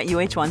 Learn more at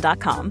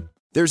uh1.com.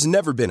 There's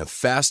never been a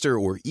faster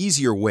or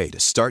easier way to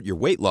start your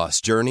weight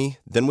loss journey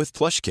than with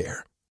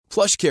PlushCare.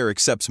 PlushCare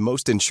accepts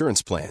most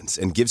insurance plans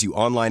and gives you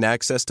online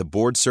access to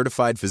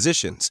board-certified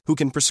physicians who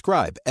can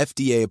prescribe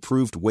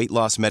FDA-approved weight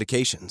loss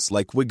medications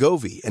like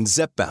Wegovy and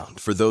Zepbound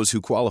for those who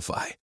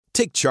qualify.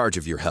 Take charge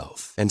of your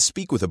health and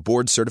speak with a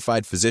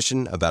board-certified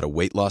physician about a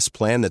weight loss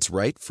plan that's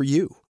right for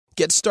you.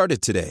 Get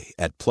started today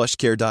at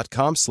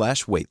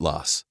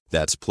plushcare.com/weight-loss.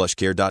 That's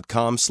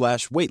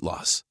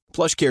plushcare.com/weight-loss.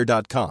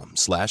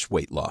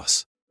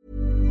 plushcare.com/weight-loss.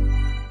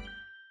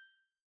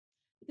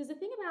 Because the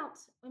thing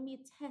about when we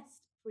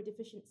test for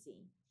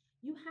deficiency,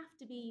 you have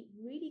to be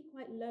really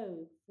quite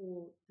low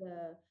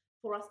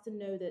for us to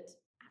know that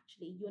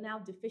actually you're now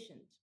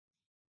deficient.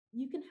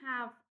 You can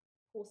have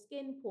poor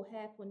skin, poor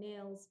hair, poor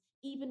nails,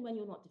 even when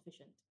you're not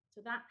deficient.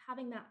 So that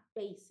having that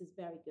base is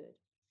very good.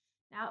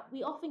 Now,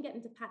 we often get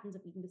into patterns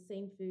of eating the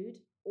same food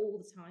all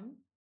the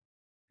time.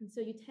 And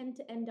so you tend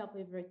to end up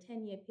over a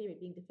 10-year period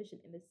being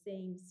deficient in the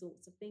same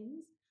sorts of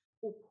things,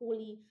 or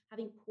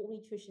having poor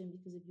nutrition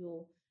because of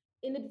your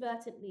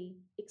inadvertently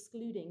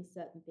excluding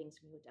certain things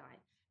from your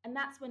diet. And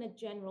that's when a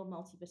general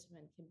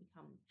multivitamin can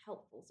become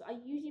helpful. So I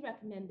usually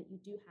recommend that you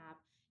do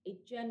have a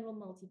general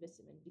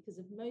multivitamin, because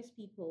of most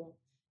people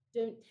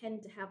don't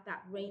tend to have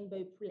that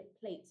rainbow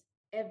plate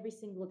every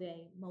single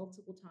day,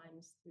 multiple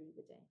times through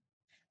the day.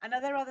 And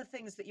are there other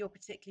things that you're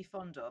particularly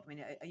fond of? I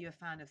mean, are you a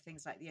fan of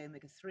things like the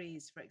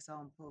omega-3s, for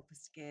example, for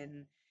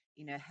skin,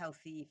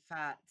 healthy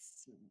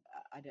fats,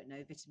 I don't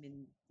know,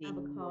 vitamin D,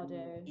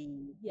 avocado,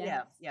 E?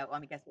 yes. Yeah.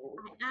 Well, I guess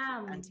I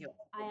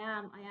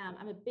am.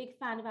 I'm a big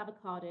fan of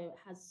avocado. It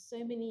has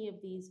so many of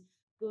these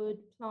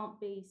good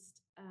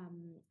plant-based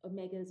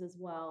omegas as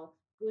well,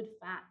 good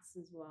fats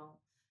as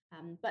well.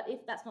 But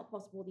if that's not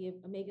possible, the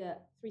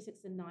omega 3,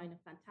 6, and 9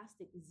 are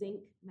fantastic.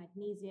 Zinc,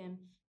 magnesium,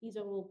 these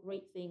are all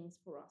great things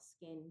for our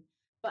skin.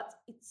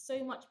 But it's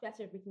so much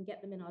better if we can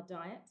get them in our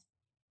diet.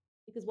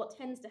 Because what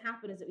tends to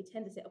happen is that we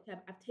tend to say, okay,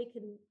 I've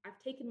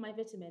taken my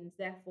vitamins,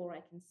 therefore I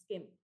can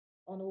skimp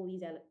on all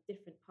these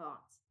different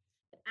parts.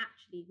 But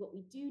actually, what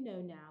we do know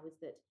now is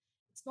that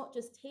it's not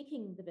just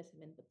taking the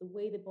vitamin, but the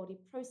way the body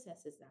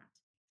processes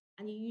that.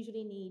 And you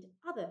usually need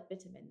other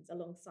vitamins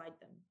alongside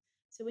them.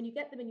 So when you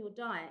get them in your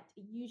diet,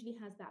 it usually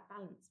has that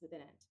balance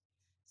within it.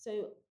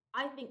 So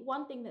I think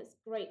one thing that's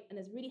great and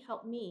has really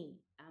helped me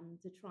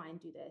to try and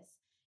do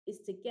this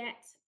is to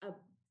get a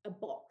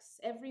box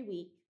every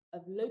week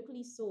of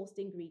locally sourced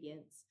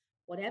ingredients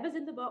Whatever's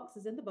in the box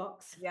is in the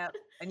box. Yeah,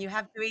 and you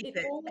have to eat It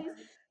it. always,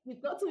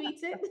 you've got to eat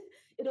it.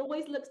 It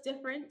always looks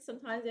different.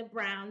 Sometimes they're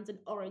browns and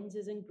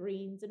oranges and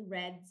greens and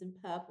reds and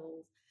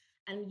purples,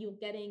 and you're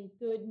getting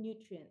good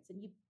nutrients.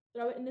 And you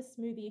throw it in the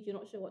smoothie if you're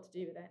not sure what to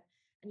do with it,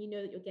 and you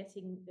know that you're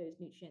getting those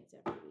nutrients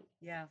every week.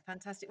 Yeah,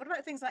 fantastic. What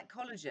about things like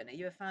collagen? Are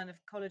you a fan of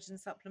collagen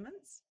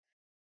supplements?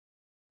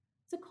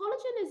 So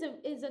collagen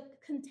is a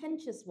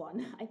contentious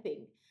one, I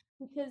think,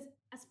 because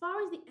as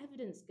far as the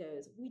evidence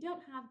goes, we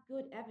don't have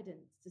good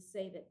evidence to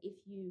say that if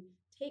you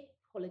take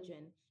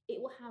collagen,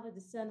 it will have a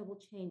discernible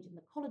change in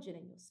the collagen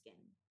in your skin.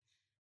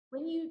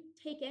 When you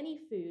take any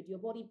food, your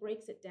body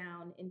breaks it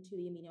down into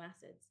the amino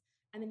acids,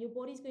 and then your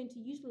body's going to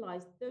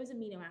utilize those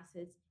amino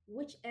acids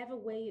whichever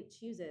way it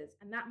chooses.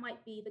 And that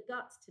might be the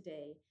gut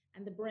today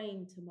and the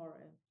brain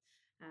tomorrow.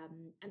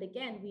 And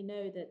again, we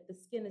know that the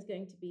skin is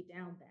going to be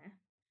down there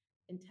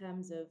in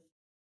terms of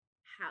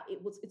how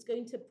it's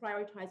going to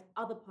prioritize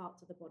other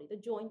parts of the body, the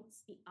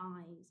joints, the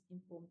eyes,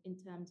 in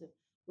terms of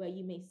where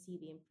you may see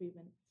the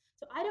improvement.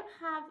 So I don't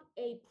have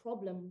a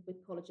problem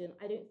with collagen.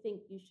 I don't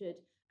think you should,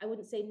 I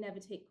wouldn't say never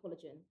take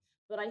collagen,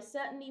 but I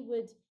certainly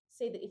would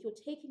say that if you're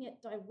taking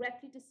it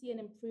directly to see an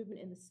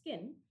improvement in the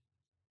skin,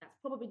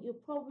 you're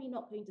probably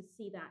not going to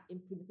see that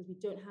improvement because we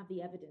don't have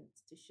the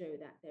evidence to show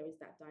that there is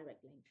that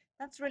direct link.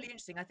 That's really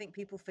interesting. I think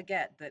people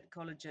forget that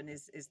collagen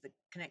is the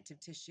connective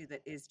tissue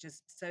that is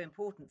just so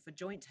important for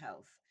joint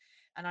health.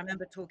 And I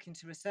remember talking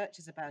to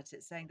researchers about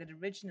it, saying that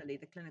originally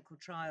the clinical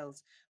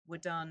trials were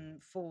done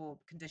for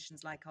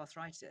conditions like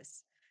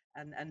arthritis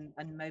and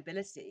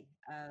mobility.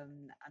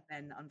 And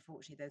then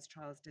unfortunately those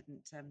trials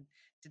didn't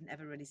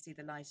ever really see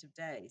the light of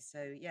day.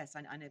 So yes,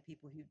 I know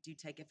people who do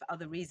take it for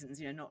other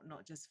reasons,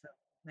 not just for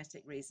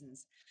cosmetic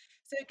reasons.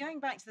 So going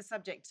back to the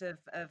subject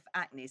of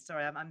acne,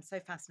 sorry, I'm so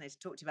fascinated to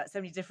talk to you about so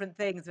many different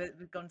things.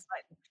 We've gone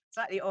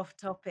slightly off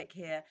topic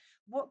here.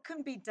 What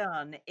can be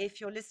done if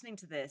you're listening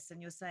to this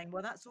and you're saying,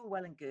 well, that's all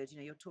well and good,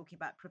 you're talking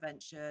about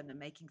prevention and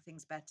making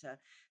things better.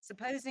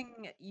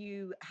 Supposing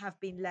you have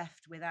been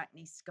left with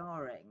acne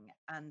scarring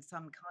and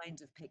some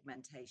kind of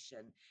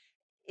pigmentation,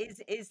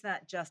 is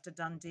that just a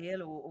done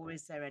deal, or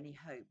is there any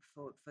hope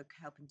for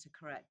helping to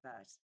correct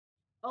that?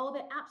 Oh,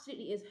 there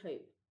absolutely is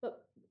hope.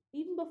 But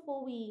even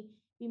before we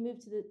move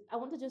to I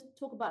want to just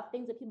talk about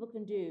things that people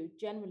can do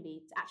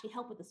generally to actually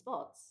help with the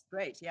spots.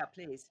 Great, yeah,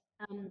 please.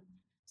 Um,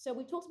 so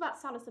we've talked about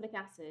salicylic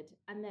acid,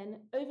 and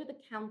then over the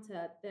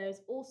counter,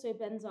 there's also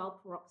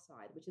benzoyl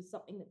peroxide, which is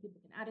something that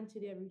people can add into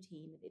their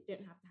routine that they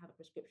don't have to have a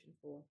prescription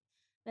for.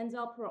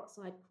 Benzoyl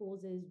peroxide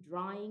causes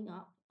drying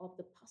up of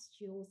the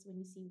pustules. So when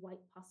you see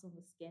white pus on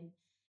the skin,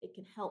 it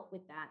can help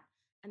with that.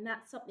 And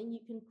that's something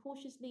you can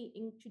cautiously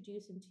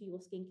introduce into your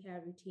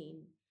skincare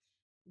routine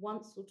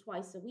once or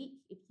twice a week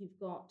if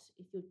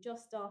you're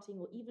just starting,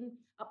 or even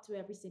up to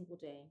every single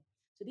day.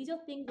 So these are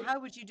things that How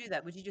would you do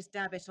that? Would you just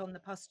dab it on the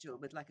pustule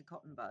with like a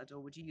cotton bud, or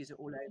would you use it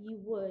all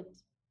over?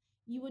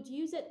 you would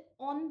use it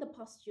on the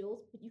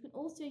pustules, but you can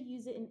also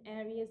use it in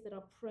areas that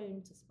are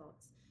prone to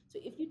spots. So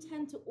if you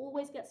tend to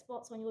always get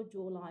spots on your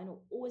jawline or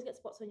always get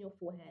spots on your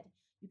forehead,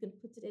 you can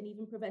put it in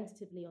even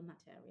preventatively on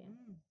that area.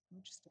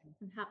 Interesting.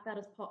 And have that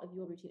as part of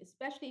your routine,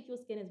 especially if your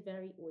skin is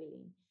very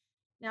oily.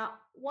 Now,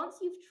 once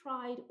you've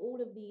tried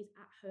all of these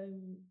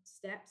at-home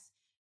steps,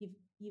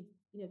 you've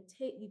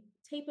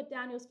tapered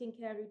down your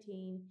skincare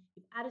routine,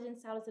 you've added in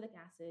salicylic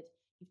acid,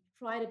 you've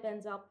tried a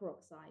benzoyl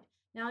peroxide.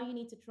 Now you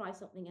need to try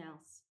something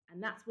else,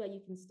 and that's where you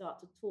can start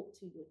to talk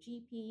to your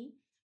GP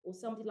or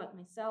somebody like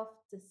myself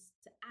to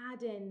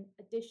add in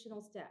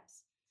additional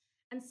steps.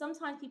 And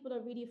sometimes people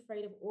are really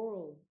afraid of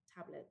oral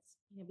tablets.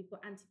 We've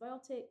got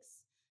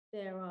antibiotics.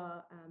 There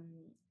are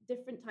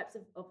different types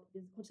of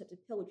the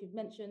contraceptive pill, which we've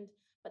mentioned,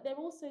 but there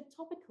are also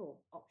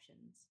topical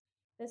options.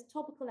 There's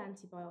topical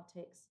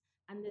antibiotics,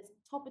 and there's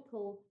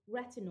topical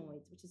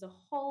retinoids, which is a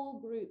whole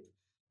group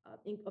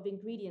of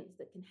ingredients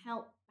that can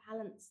help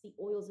balance the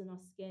oils in our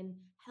skin,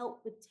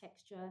 help with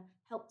texture,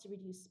 help to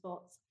reduce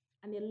spots.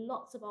 And there are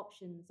lots of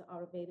options that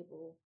are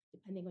available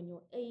depending on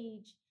your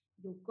age,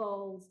 your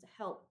goals, to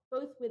help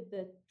both with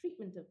the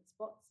treatment of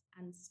spots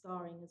and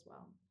scarring as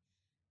well.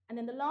 And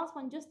then the last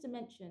one, just to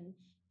mention,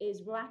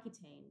 is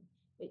Roaccutane,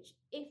 which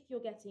if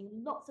you're getting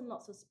lots and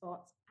lots of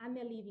spots and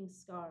they're leaving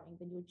scarring,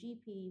 then your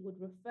GP would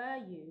refer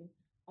you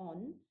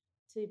on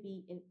to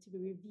be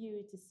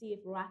reviewed to see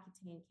if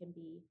Roaccutane can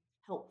be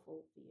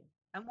helpful for you.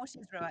 And what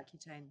is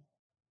Roaccutane?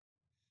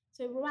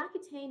 So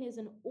Roaccutane is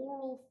an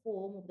oral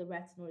form of the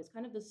retinoid. It's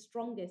kind of the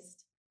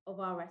strongest of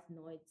our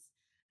retinoids.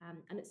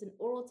 And it's an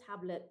oral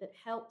tablet that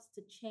helps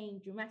to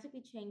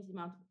dramatically change the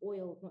amount of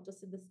oil, not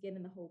just in the skin,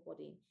 and the whole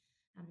body.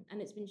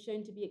 And it's been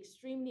shown to be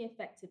extremely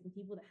effective in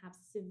people that have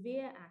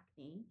severe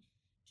acne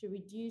to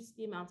reduce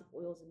the amount of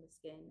oils in the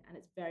skin. And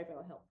it's very,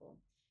 very helpful.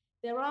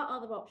 There are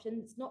other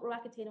options. It's not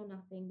Roaccutane or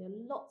nothing. There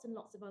are lots and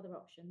lots of other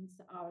options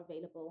that are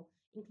available,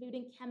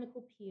 including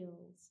chemical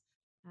peels,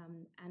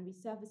 and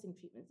resurfacing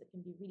treatments that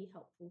can be really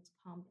helpful to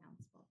calm down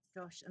spots.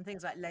 Gosh, and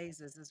things like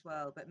lasers as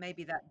well. But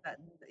maybe that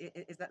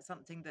is that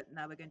something that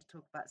now we're going to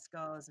talk about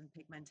scars and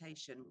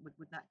pigmentation.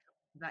 Would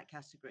that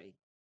category?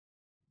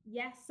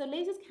 Yes, so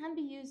lasers can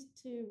be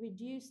used to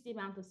reduce the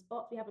amount of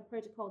spots. We have a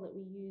protocol that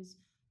we use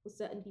for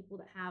certain people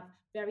that have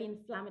very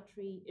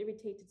inflammatory,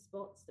 irritated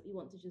spots that we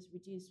want to just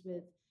reduce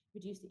the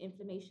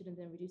inflammation and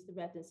then reduce the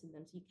redness in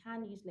them. So you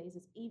can use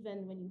lasers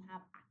even when you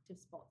have active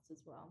spots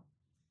as well.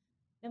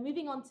 Now,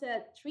 moving on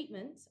to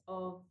treatment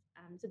of,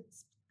 so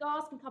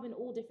scars can come in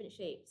all different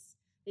shapes.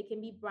 They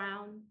can be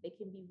brown, they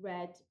can be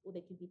red, or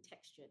they can be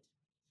textured.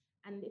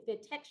 And if they're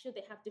textured,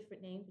 they have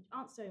different names, which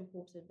aren't so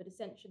important, but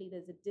essentially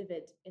there's a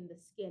divot in the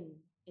skin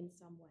in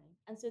some way.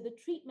 And so the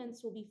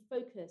treatments will be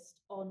focused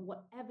on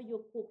whatever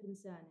your core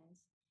concern is.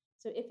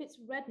 So if it's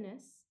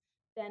redness,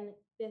 then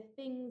there are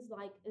things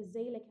like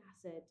azelaic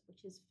acid,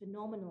 which is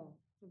phenomenal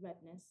for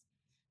redness.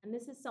 And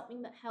this is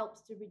something that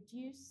helps to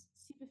reduce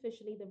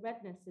superficially the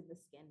redness in the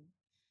skin.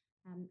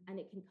 And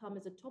it can come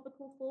as a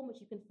topical form,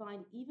 which you can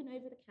find even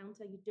over the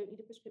counter. You don't need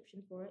a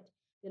prescription for it.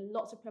 There are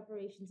lots of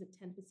preparations at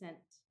 10%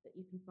 that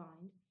you can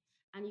find.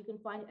 And you can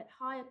find it at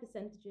higher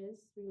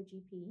percentages through your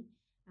GP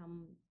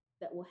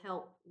that will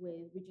help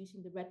with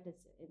reducing the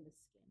redness in the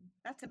skin.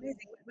 That's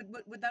amazing.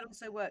 Would that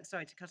also work?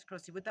 Sorry to cut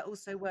across you. Would that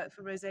also work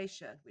for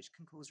rosacea, which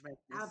can cause redness?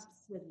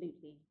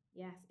 Absolutely.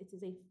 Yes, it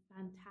is a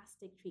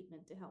fantastic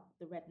treatment to help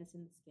the redness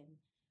in the skin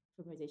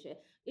from rosacea.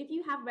 If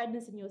you have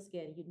redness in your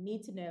skin, you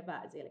need to know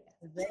about azelaic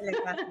acid.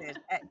 Azelaic acid.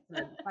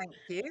 Excellent. Thank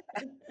you.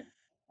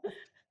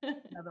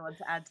 Another one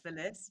to add to the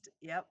list.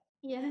 Yep.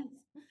 Yes.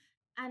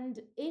 And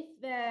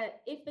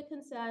if the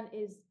concern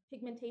is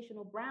pigmentation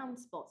or brown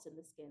spots in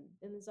the skin,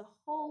 then there's a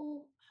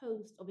whole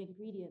host of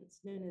ingredients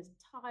known as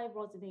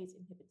tyrosinase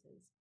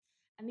inhibitors.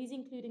 And these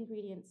include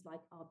ingredients like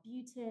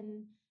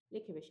arbutin,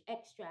 licorice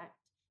extract,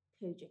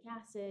 kojic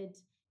acid,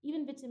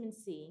 even vitamin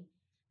C,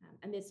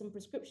 and there's some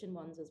prescription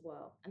ones as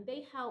well. And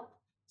they help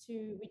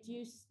to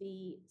reduce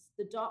the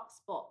dark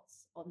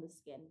spots on the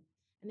skin.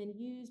 And then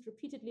used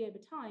repeatedly over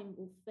time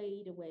will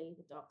fade away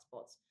the dark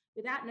spots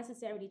without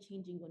necessarily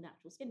changing your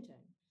natural skin tone.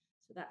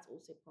 So that's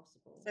also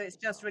possible. So it's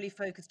just really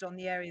focused on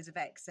the areas of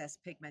excess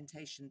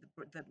pigmentation,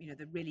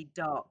 the really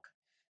dark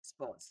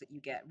spots that you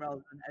get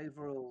rather than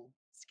overall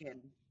skin.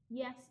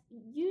 Yes,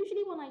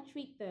 usually when I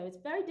treat though, it's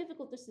very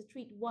difficult just to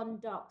treat one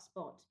dark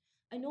spot.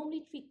 I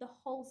normally treat the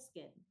whole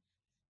skin.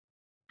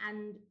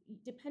 And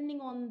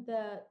depending on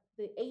the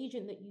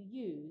agent that you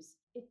use,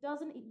 it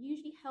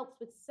usually helps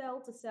with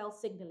cell to cell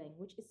signaling,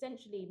 which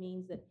essentially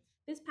means that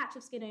this patch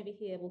of skin over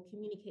here will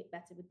communicate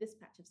better with this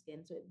patch of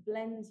skin. So it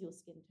blends your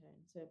skin tone.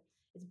 So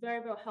it's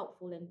very, very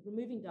helpful in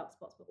removing dark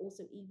spots, but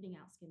also evening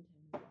out skin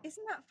tone.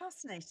 Isn't that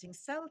fascinating?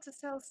 Cell to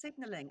cell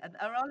signaling.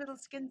 Are our little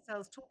skin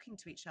cells talking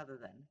to each other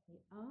then?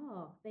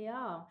 They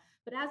are.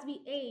 But as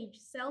we age,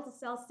 cell to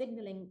cell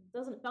signaling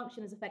doesn't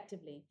function as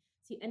effectively.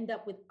 So you end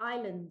up with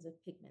islands of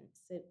pigment,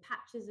 so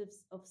patches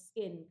of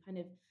skin kind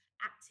of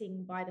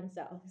acting by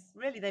themselves.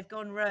 Really, they've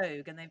gone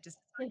rogue and they've just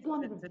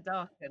to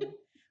darken.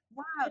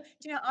 Wow.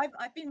 Do you know,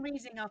 I've been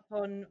reading up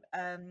on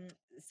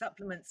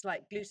supplements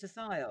like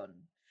glutathione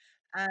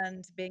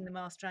and being the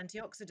master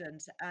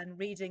antioxidant, and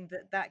reading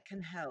that can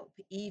help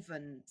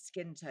even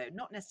skin tone,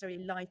 not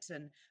necessarily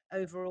lighten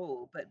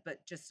overall,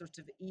 but just sort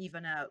of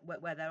even out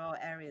where there are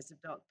areas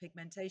of dark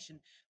pigmentation.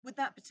 Would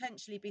that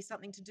potentially be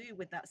something to do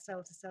with that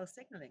cell to cell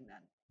signaling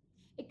then?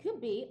 It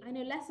could be. I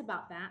know less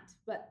about that,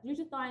 but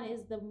glutathione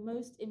is the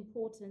most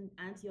important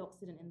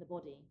antioxidant in the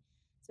body.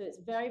 So it's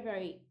very,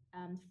 very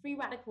free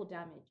radical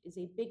damage is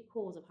a big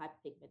cause of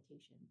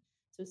hyperpigmentation.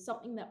 So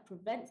something that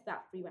prevents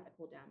that free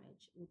radical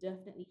damage will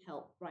definitely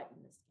help brighten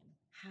the skin.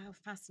 How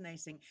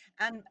fascinating.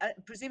 And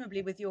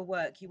presumably with your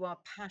work, you are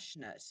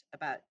passionate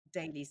about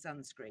daily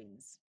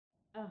sunscreens.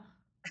 Oh,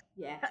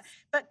 yes.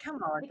 But come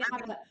on. I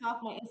think half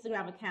my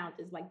Instagram account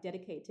is like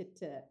dedicated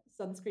to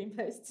sunscreen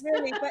posts.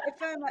 Really, but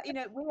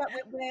Ifeoma,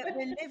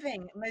 we're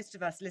living, most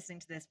of us listening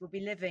to this will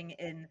be living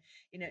in,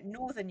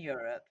 Northern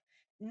Europe,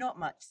 not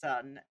much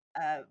sun,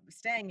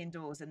 staying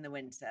indoors in the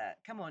winter.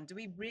 Come on, do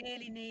we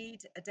really need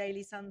a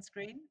daily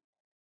sunscreen?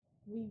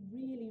 We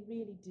really,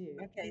 really do.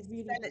 Okay,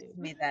 really sell it to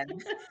me then,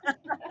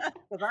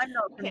 because I'm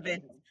not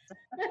convinced.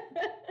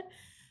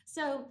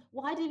 So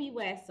why do we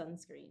wear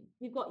sunscreen?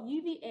 We've got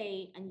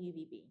UVA and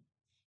UVB.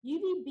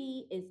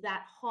 UVB is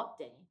that hot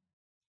day.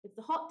 It's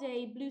the hot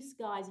day, blue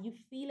skies, you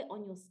feel it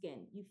on your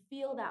skin. You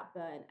feel that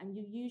burn, and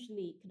you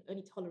usually can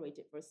only tolerate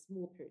it for a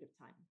small period of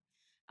time.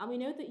 And we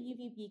know that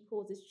UVB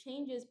causes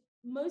changes,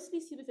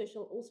 mostly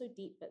superficial, also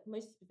deep, but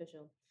most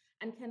superficial,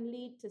 and can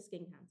lead to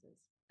skin cancers.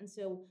 And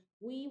so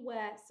we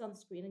wear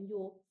sunscreen, and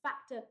your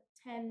factor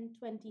 10,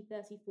 20,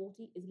 30,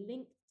 40 is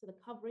linked to the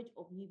coverage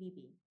of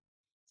UVB.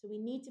 So we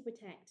need to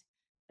protect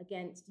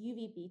against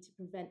UVB to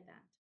prevent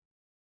that.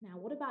 Now,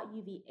 what about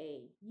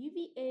UVA?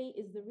 UVA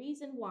is the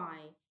reason why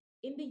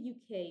in the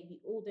UK we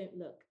all don't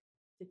look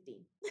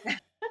 15.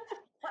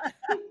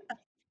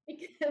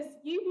 Because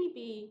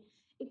UVB,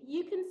 if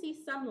you can see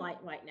sunlight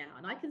right now,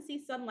 and I can see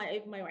sunlight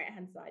over my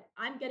right-hand side,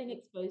 I'm getting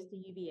exposed to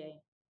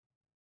UVA.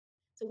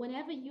 So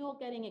whenever you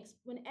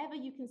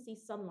can see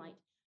sunlight,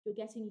 you're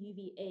getting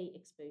UVA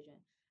exposure.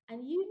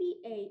 And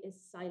UVA is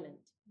silent.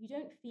 You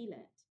don't feel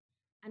it.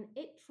 and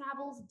it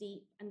travels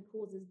deep and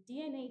causes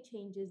DNA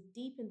changes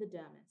deep in the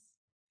dermis.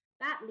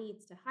 That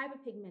leads to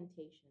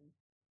hyperpigmentation,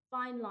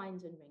 fine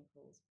lines and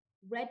wrinkles,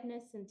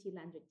 redness and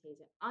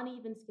telangiectasia,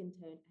 uneven skin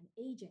tone,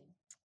 and aging.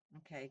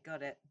 Okay,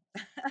 got it.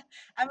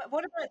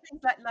 What about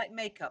things like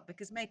makeup?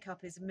 Because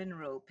makeup is a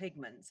mineral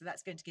pigment, so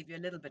that's going to give you a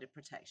little bit of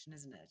protection,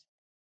 isn't it?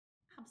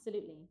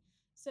 Absolutely.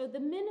 So the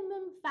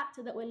minimum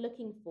factor that we're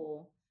looking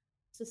for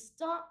to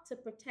start to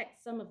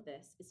protect some of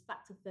this is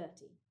factor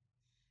 30.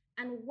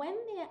 And when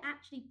they're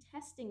actually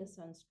testing a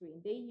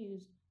sunscreen, they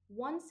used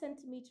 1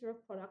 centimeter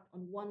of product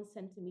on 1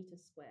 centimeter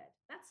squared.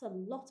 That's a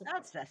lot of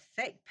That's product.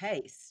 a thick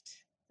paste.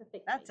 It's a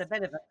thick That's a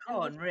paste. bit of a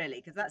And they con, really,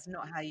 because that's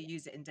not how you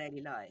use it in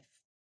daily life.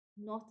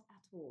 not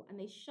at all. And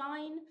they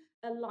shine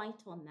a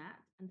light on that.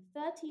 And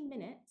 30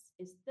 minutes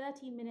is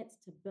 30 minutes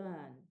to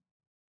burn.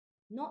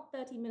 Not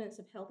 30 minutes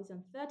of healthy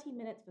sun, 30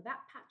 minutes for that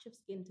patch of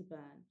skin to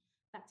burn.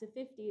 Back to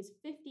 50 is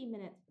 50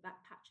 minutes for that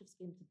patch of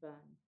skin to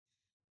burn.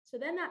 So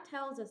then that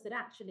tells us that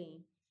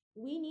actually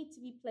we need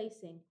to be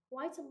placing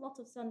quite a lot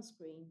of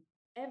sunscreen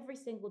every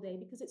single day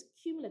because it's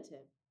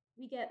cumulative.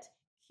 We get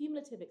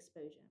cumulative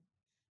exposure.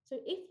 So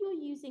if you're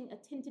using a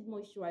tinted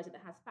moisturizer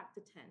that has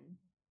factor 10,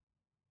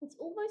 it's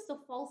almost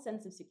a false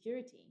sense of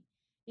security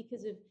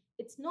because of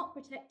it's not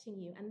protecting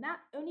you, and that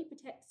only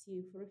protects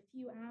you for a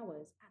few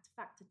hours at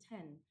factor 10.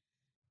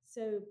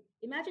 So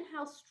imagine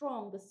how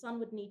strong the sun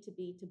would need to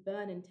be to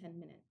burn in 10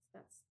 minutes.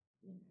 That's,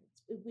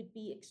 it would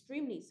be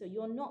extremely, so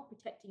you're not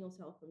protecting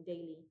yourself from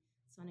daily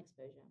sun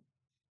exposure.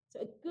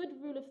 So a good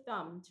rule of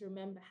thumb to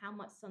remember how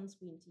much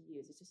sunscreen to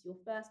use is just your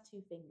first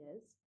 2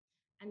 fingers,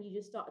 and you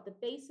just start at the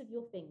base of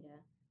your finger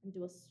and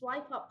do a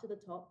swipe up to the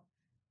top,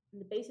 and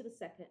the base of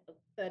the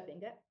third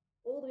finger,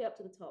 all the way up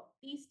to the top.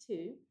 These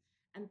two,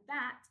 and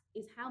that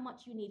is how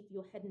much you need for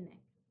your head and neck.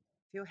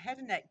 For your head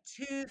and neck,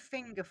 2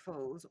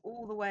 fingerfuls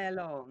all the way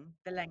along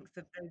the length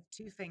of those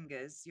 2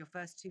 fingers, your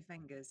first 2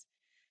 fingers.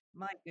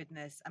 My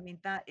goodness. I mean,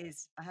 that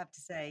is, I have to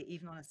say,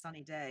 even on a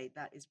sunny day,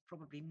 that is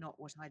probably not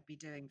what I'd be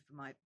doing for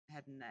my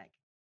head and neck.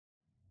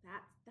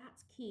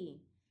 That's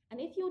key.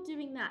 And if you're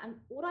doing that, and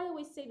what I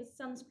always say with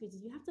sunscreens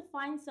is you have to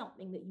find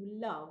something that you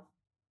love.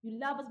 You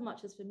love as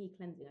much as for me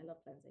cleansing. I love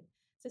cleansing.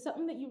 So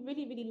something that you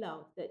really, really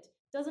love that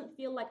doesn't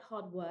feel like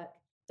hard work,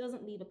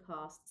 doesn't leave a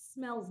cast,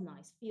 smells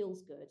nice,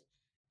 feels good.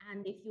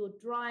 And if you're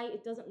dry,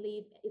 it doesn't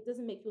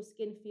make your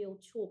skin feel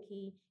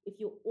chalky. If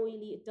you're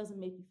oily, it doesn't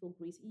make you feel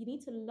greasy. You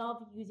need to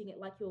love using it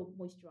like your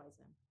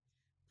moisturizer.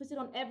 Put it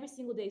on every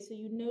single day so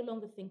you no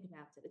longer think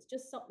about it. It's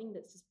just something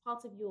that's just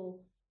part of your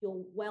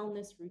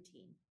wellness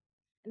routine.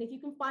 And if you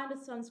can find a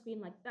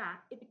sunscreen like that,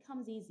 it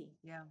becomes easy.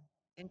 Yeah,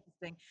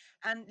 interesting.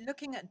 And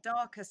looking at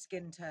darker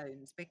skin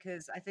tones,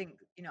 because I think,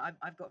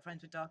 I've got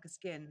friends with darker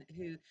skin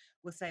who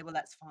will say, well,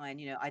 that's fine.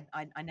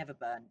 I never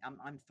burn.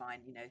 I'm fine.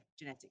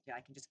 Genetically,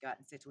 I can just go out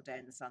and sit all day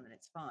in the sun and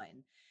it's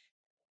fine.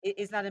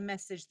 Is that a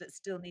message that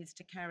still needs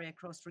to carry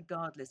across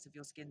regardless of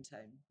your skin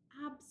tone?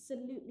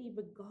 Absolutely,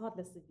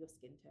 regardless of your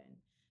skin tone.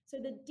 So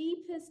the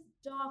deepest,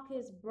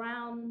 darkest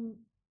brown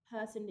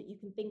person that you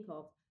can think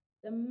of,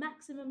 the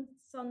maximum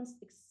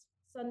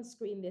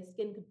sunscreen their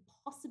skin could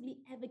possibly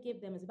ever give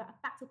them is about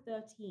a factor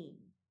 13.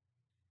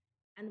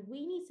 And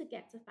we need to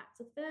get to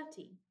factor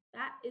 30.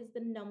 That is the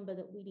number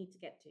that we need to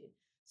get to.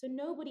 So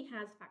nobody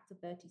has factor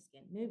 30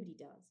 skin. Nobody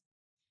does.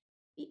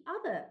 The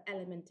other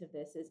element of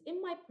this is in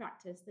my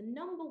practice, the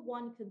number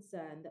one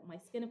concern that my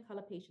skin of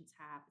color patients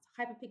have is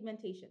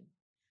hyperpigmentation,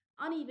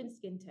 uneven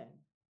skin tone,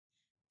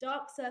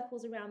 dark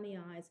circles around the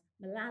eyes,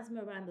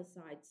 melasma around the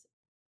sides,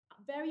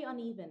 very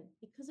uneven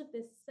because of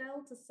this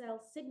cell to cell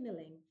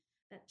signaling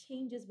that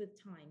changes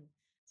with time.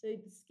 So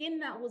the skin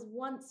that was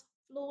once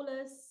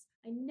flawless,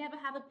 I never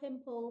have a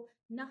pimple,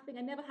 nothing,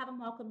 I never have a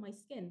mark on my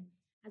skin,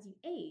 as you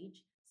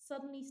age,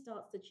 suddenly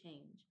starts to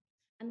change.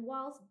 And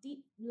whilst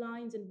deep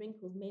lines and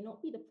wrinkles may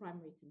not be the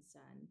primary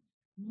concern,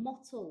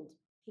 mottled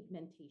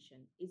pigmentation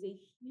is a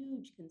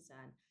huge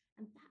concern,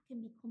 and that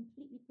can be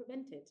completely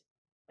prevented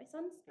by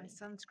sunscreen. By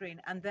sunscreen.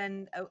 And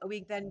then are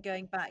we then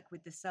going back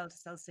with the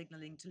cell-to-cell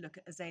signaling to look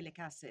at azelaic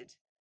acid?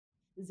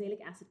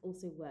 Azelaic acid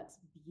also works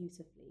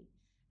beautifully.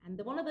 And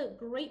one of the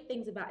great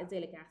things about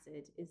azelaic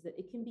acid is that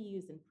it can be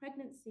used in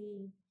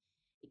pregnancy,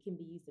 it can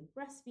be used in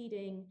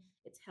breastfeeding,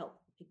 it's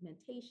helpful for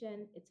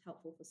pigmentation, it's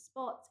helpful for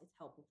spots, it's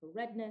helpful for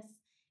redness.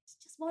 It's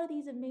just one of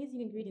these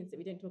amazing ingredients that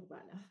we don't talk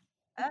about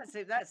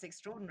enough. That's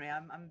extraordinary.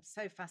 I'm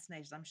so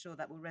fascinated. I'm sure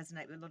that will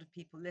resonate with a lot of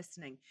people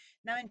listening.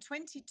 Now, in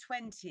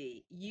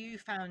 2020, you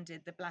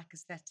founded the Black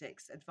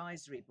Aesthetics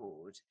Advisory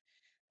Board.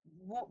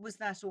 What was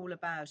that all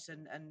about?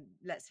 And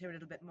let's hear a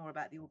little bit more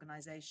about the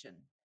organization.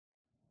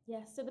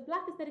 Yes, so the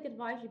Black Aesthetic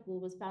Advisory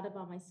Board was founded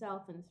by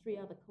myself and 3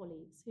 other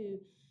colleagues who,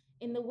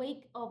 in the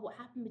wake of what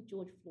happened with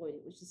George Floyd,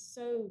 which is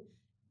so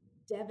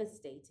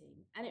devastating,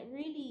 and it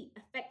really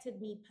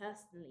affected me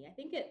personally. I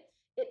think it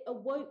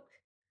awoke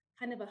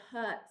kind of a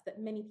hurt that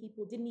many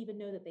people didn't even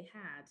know that they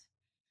had.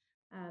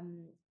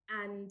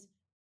 And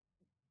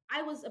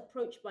I was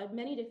approached by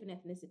many different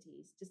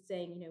ethnicities just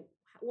saying,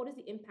 what is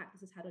the impact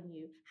this has had on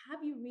you?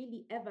 Have you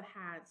really ever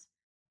had,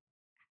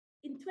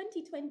 in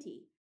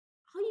 2020,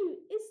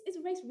 is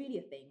race really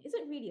a thing? Is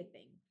it really a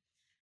thing?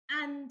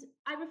 And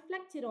I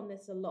reflected on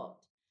this a lot.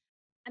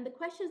 And the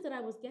questions that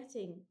I was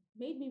getting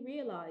made me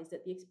realize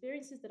that the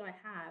experiences that I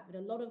have and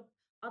a lot of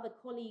other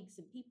colleagues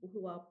and people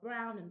who are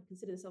brown and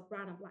consider themselves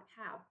brown and black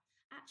have,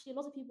 actually a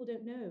lot of people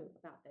don't know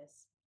about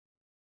this.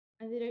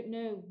 And they don't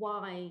know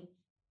why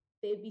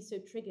they would be so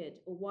triggered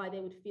or why they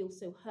would feel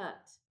so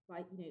hurt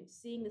by,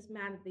 seeing this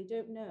man that they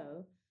don't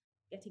know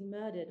getting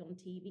murdered on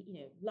TV,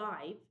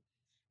 live,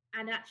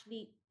 and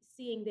actually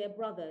seeing their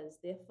brothers,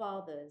 their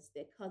fathers,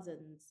 their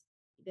cousins,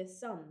 their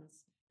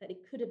sons, that it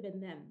could have been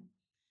them.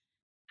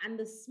 And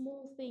the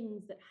small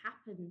things that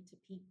happen to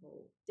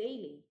people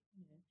daily,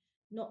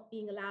 not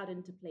being allowed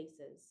into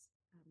places,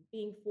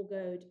 being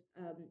forgoed,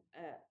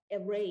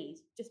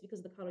 erased just because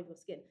of the color of your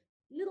skin.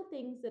 Little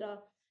things that are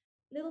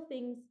little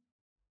things,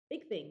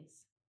 big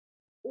things,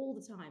 all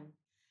the time.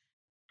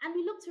 And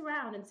we looked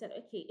around and said,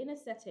 okay, in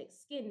aesthetics,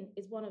 skin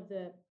is one of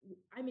the,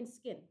 I'm in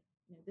skin.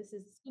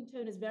 Skin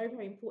tone is very,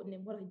 very important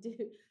in what I do.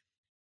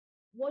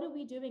 What are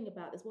we doing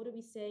about this? What are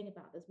we saying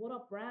about this? What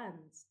are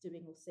brands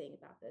doing or saying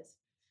about this?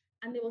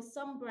 And there were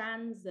some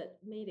brands that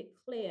made it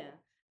clear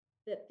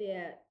that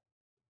their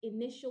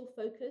initial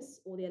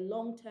focus or their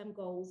long-term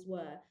goals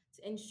were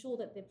to ensure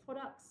that their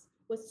products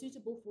were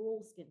suitable for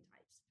all skin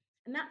types.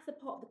 And that's the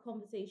part of the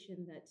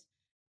conversation that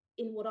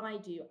in what I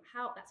do,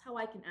 that's how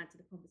I can add to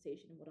the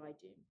conversation in what I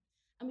do.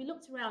 And we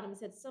looked around and we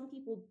said some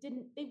people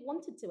they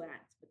wanted to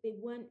act, but they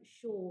weren't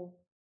sure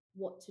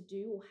what to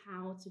do or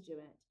how to do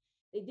it.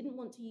 They didn't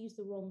want to use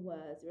the wrong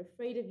words. They were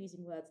afraid of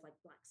using words like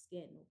black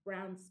skin or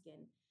brown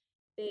skin.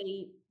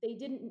 They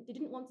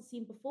didn't want to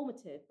seem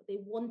performative, but they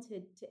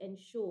wanted to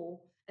ensure,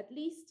 at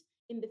least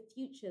in the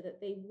future,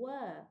 that they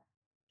were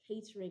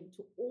catering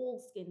to all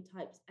skin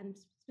types and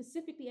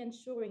specifically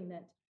ensuring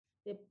that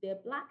their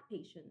Black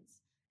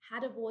patients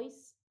had a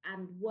voice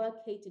and were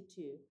catered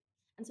to.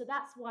 And so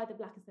that's why the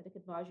Black Aesthetic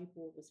Advisory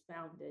Board was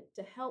founded,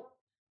 to help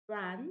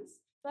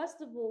brands.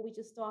 First of all, we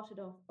just started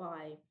off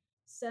by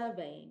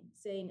surveying,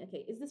 saying,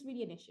 okay, is this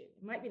really an issue?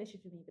 It might be an issue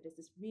for me, but is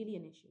this really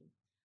an issue?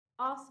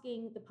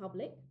 Asking the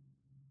public,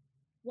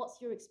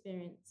 what's your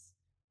experience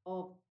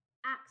of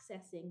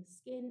accessing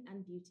skin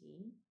and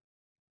beauty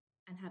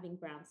and having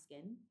brown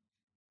skin?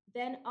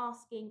 Then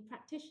asking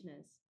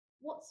practitioners,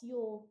 what's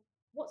your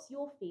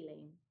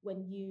feeling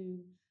when you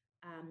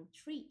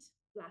treat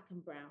Black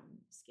and brown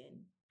skin?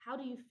 How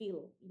do you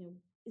feel?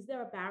 Is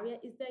there a barrier?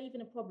 Is there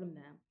even a problem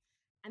there?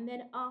 And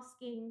then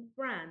asking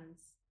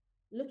brands,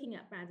 looking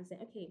at brands and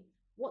saying, okay,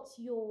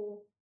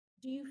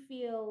 do you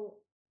feel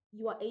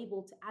you are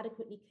able to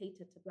adequately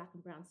cater to Black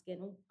and brown skin?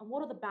 And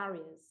what are the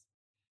barriers?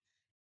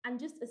 And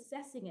just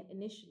assessing it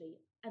initially.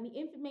 And the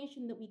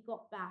information that we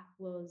got back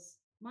was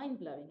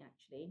mind-blowing,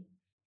 actually.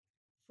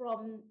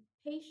 From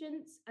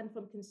patients and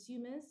from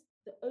consumers,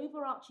 the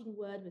overarching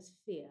word was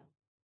fear.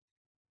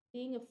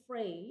 Being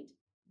afraid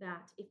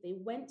that if they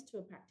went to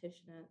a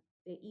practitioner,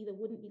 they either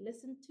wouldn't be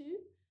listened to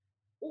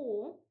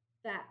or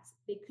that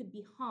they could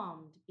be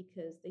harmed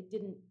because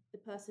the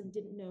person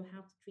didn't know how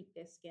to treat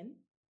their skin.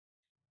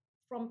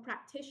 From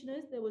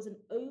practitioners, there was an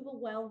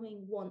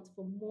overwhelming want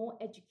for more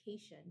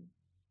education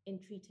in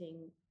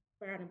treating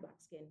brown and Black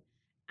skin.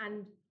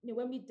 And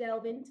when we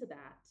delve into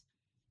that,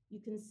 you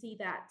can see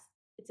that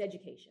it's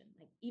education.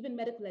 Like even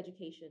medical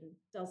education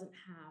doesn't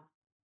have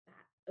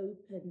that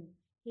open,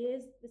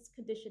 here's this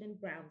condition in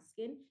brown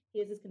skin,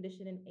 here's this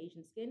condition in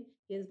Asian skin,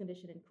 here's this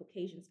condition in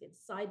Caucasian skin,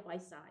 side by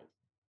side.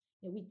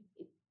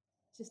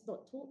 It's just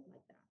not taught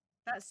like that.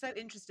 That's so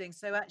interesting.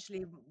 So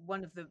actually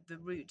one of the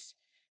root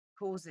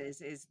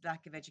causes is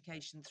lack of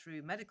education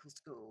through medical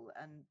school,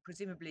 and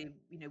presumably,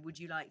 would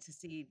you like to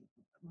see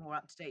more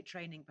up-to-date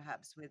training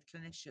perhaps with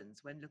clinicians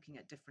when looking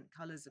at different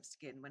colors of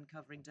skin when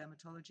covering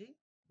dermatology?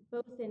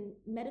 Both in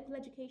medical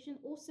education,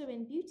 also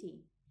in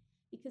beauty,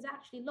 because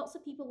actually lots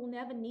of people will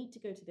never need to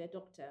go to their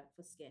doctor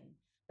for skin,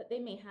 but they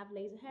may have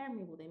laser hair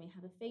removal, they may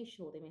have a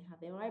facial, they may have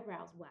their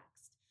eyebrows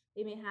waxed,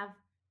 they may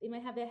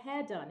have their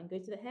hair done and go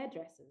to the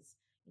hairdressers.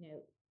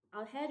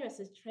 Our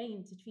hairdressers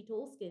trained to treat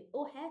all skin,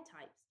 all hair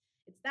types.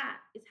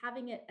 It's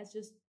having it as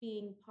just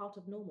being part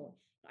of normal.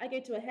 I go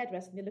to a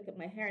hairdresser and they look at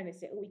my hair and they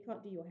say, oh, we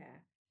can't do your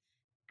hair.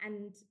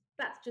 And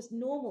that's just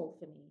normal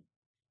for me.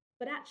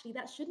 But actually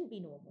that shouldn't be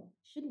normal.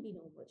 It shouldn't be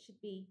normal. It should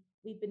be,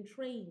 we've been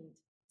trained.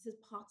 This is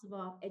part of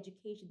our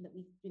education that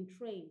we've been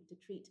trained to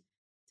treat,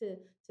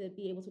 to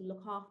be able to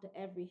look after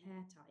every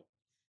hair type.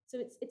 So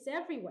it's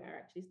everywhere,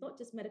 actually. It's not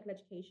just medical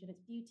education,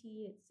 it's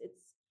beauty,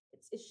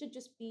 it should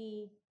just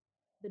be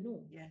the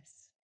norm.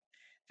 Yes.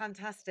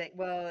 Fantastic.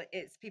 Well,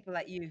 it's people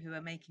like you who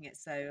are making it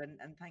so,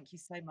 and thank you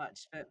so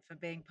much for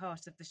being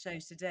part of the show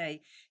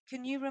today.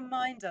 Can you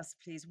remind us,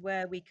 please,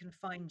 where we can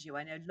find you?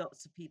 I know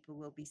lots of people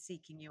will be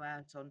seeking you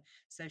out on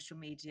social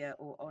media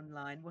or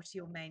online. What are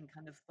your main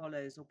kind of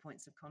follows or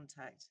points of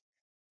contact?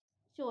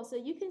 Sure. So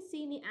you can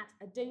see me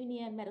at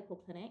Adonia Medical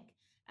Clinic.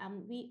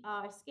 We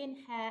are a skin,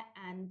 hair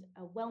and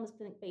a wellness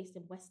clinic based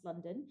in West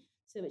London.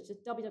 So it's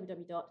just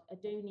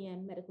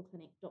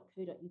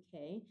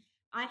www.adoniamedicalclinic.co.uk.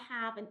 I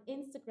have an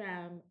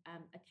Instagram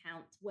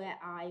account where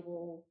I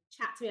will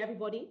chat to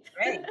everybody.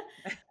 Great.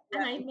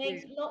 And I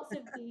make lots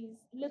of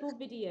these little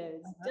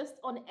videos just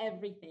on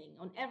everything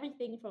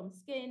from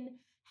skin,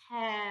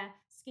 hair,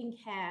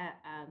 skincare,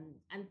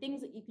 and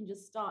things that you can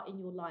just start in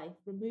your life,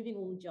 removing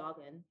all the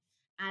jargon.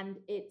 And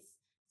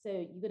so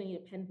you're going to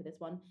need a pen for this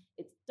one.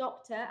 It's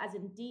Dr. as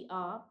in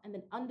DR, and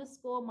then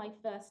underscore my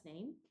first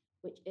name,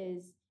 which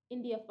is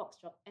India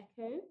Foxtrot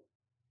Echo,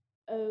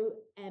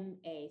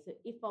 OMA. So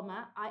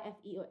Ifeoma,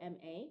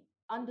 IFEOMA,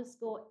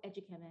 underscore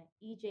Ejikeme,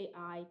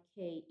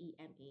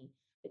 EJIKEME.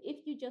 But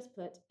if you just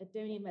put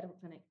Adonia Medical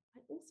Clinic,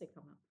 I also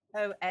come up.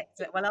 Oh,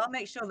 excellent. Well, I'll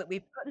make sure that we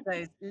put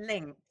those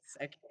links,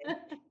 okay,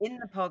 in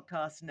the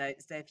podcast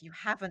notes. So if you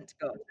haven't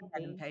got a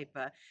pen and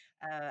paper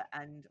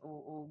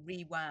or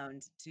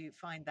rewound to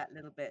find that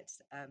little bit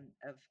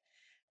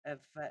of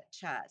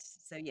chat.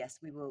 So yes,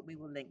 we will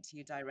link to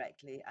you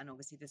directly, and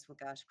obviously this will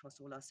go out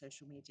across all our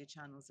social media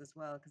channels as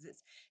well, because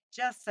it's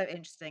just so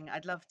interesting.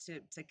 I'd love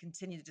to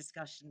continue the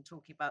discussion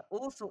talking about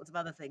all sorts of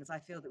other things. I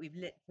feel that we've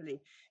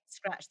literally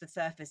scratched the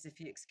surface, if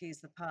you excuse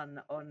the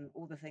pun, on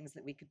all the things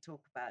that we could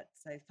talk about.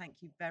 So thank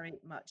you very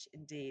much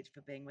indeed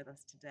for being with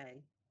us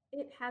today.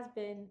 It has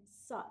been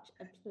such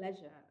a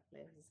pleasure,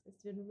 Liz.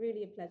 It's been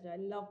really a pleasure. I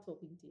love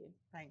talking to you.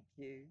 Thank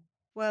you.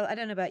 Well, I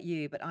don't know about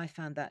you, but I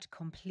found that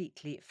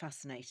completely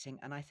fascinating,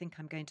 and I think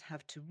I'm going to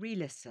have to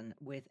re-listen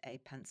with a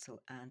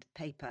pencil and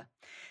paper.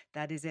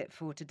 That is it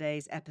for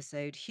today's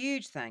episode.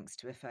 Huge thanks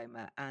to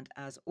Ifeoma, and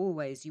as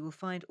always, you will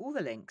find all the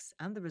links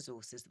and the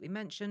resources that we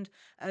mentioned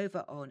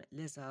over on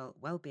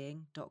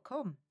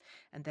lizelwellbeing.com.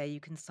 And there you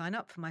can sign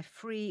up for my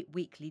free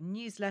weekly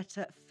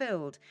newsletter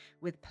filled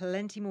with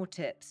plenty more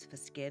tips for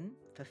skin,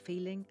 for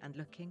feeling and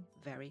looking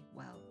very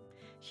well.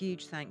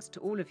 Huge thanks to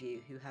all of you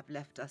who have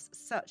left us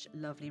such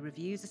lovely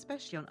reviews,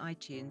 especially on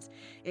iTunes.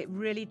 It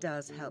really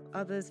does help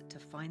others to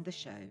find the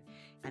show.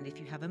 And if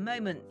you have a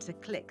moment to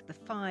click the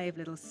 5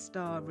 little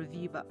star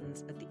review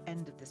buttons at the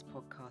end of this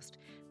podcast,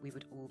 we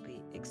would all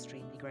be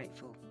extremely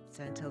grateful.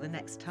 So until the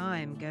next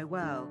time, go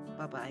well.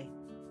 Bye-bye.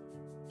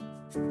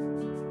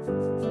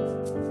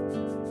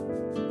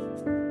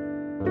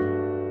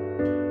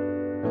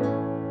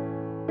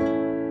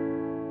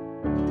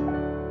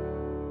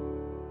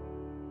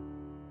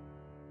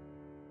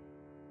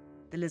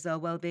 The Liz Earle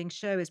Wellbeing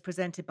Show is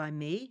presented by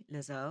me,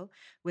 Liz Earle,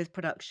 with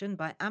production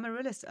by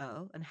Amaryllis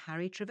Earle and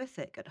Harry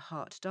Trevithick at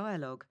Heart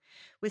Dialogue,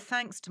 with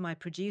thanks to my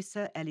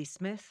producer, Ellie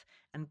Smith,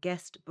 and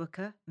guest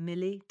booker,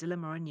 Millie de la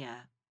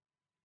Morinière.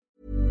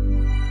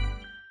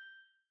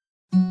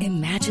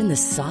 Imagine the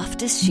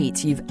softest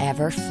sheets you've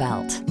ever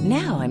felt.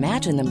 Now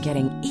imagine them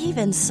getting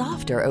even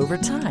softer over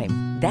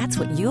time. That's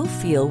what you'll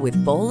feel with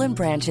Boll &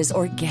 Branch's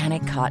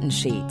organic cotton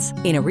sheets.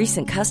 In a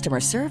recent customer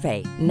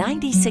survey,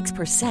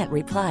 96%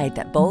 replied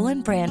that Boll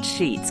 & Branch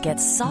sheets get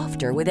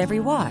softer with every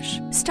wash.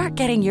 Start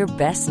getting your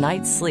best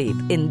night's sleep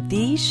in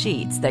these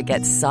sheets that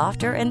get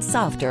softer and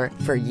softer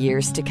for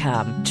years to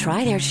come.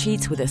 Try their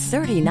sheets with a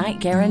 30-night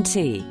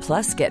guarantee.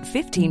 Plus, get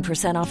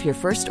 15% off your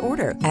first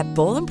order at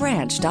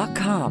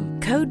bollandbranch.com.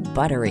 Code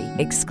BUTTERY.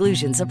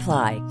 Exclusions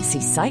apply.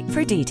 See site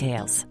for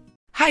details.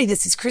 Hi,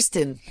 this is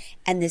Kristen.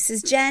 And this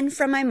is Jen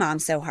from My Mom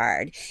So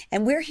Hard.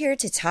 And we're here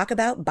to talk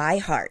about By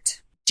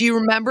Heart. Do you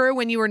remember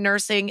when you were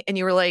nursing and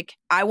you were like,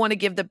 I want to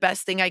give the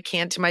best thing I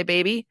can to my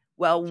baby?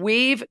 Well,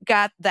 we've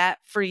got that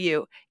for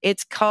you.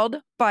 It's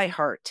called By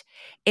Heart,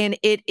 and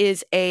it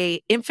is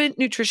a infant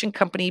nutrition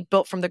company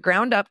built from the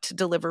ground up to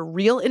deliver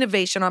real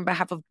innovation on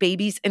behalf of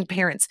babies and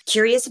parents.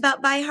 Curious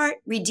about By Heart?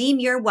 Redeem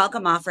your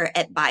welcome offer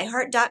at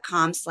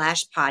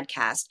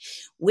byheart.com/podcast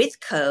with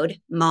code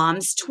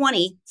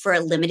MOMS20 for a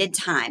limited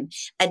time.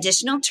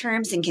 Additional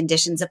terms and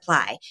conditions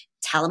apply.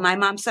 Tell them My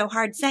Mom So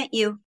Hard sent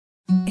you.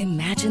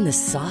 Imagine the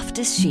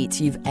softest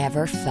sheets you've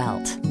ever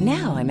felt.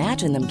 Now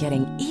imagine them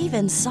getting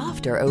even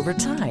softer over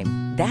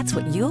time. That's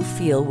what you'll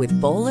feel with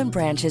Boll &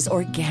 Branch's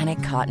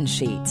organic cotton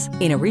sheets.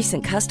 In a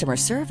recent customer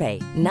survey,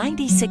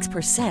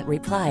 96%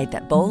 replied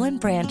that Boll &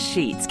 Branch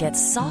sheets get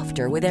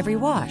softer with every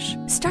wash.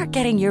 Start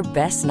getting your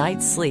best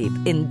night's sleep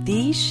in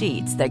these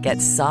sheets that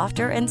get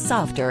softer and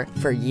softer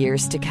for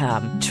years to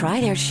come. Try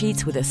their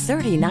sheets with a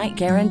 30-night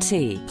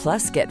guarantee.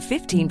 Plus, get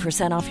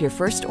 15% off your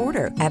first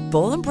order at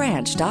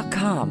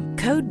bollandbranch.com.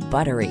 Code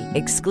BUTTERY.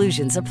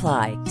 Exclusions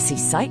apply. See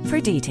site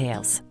for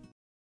details.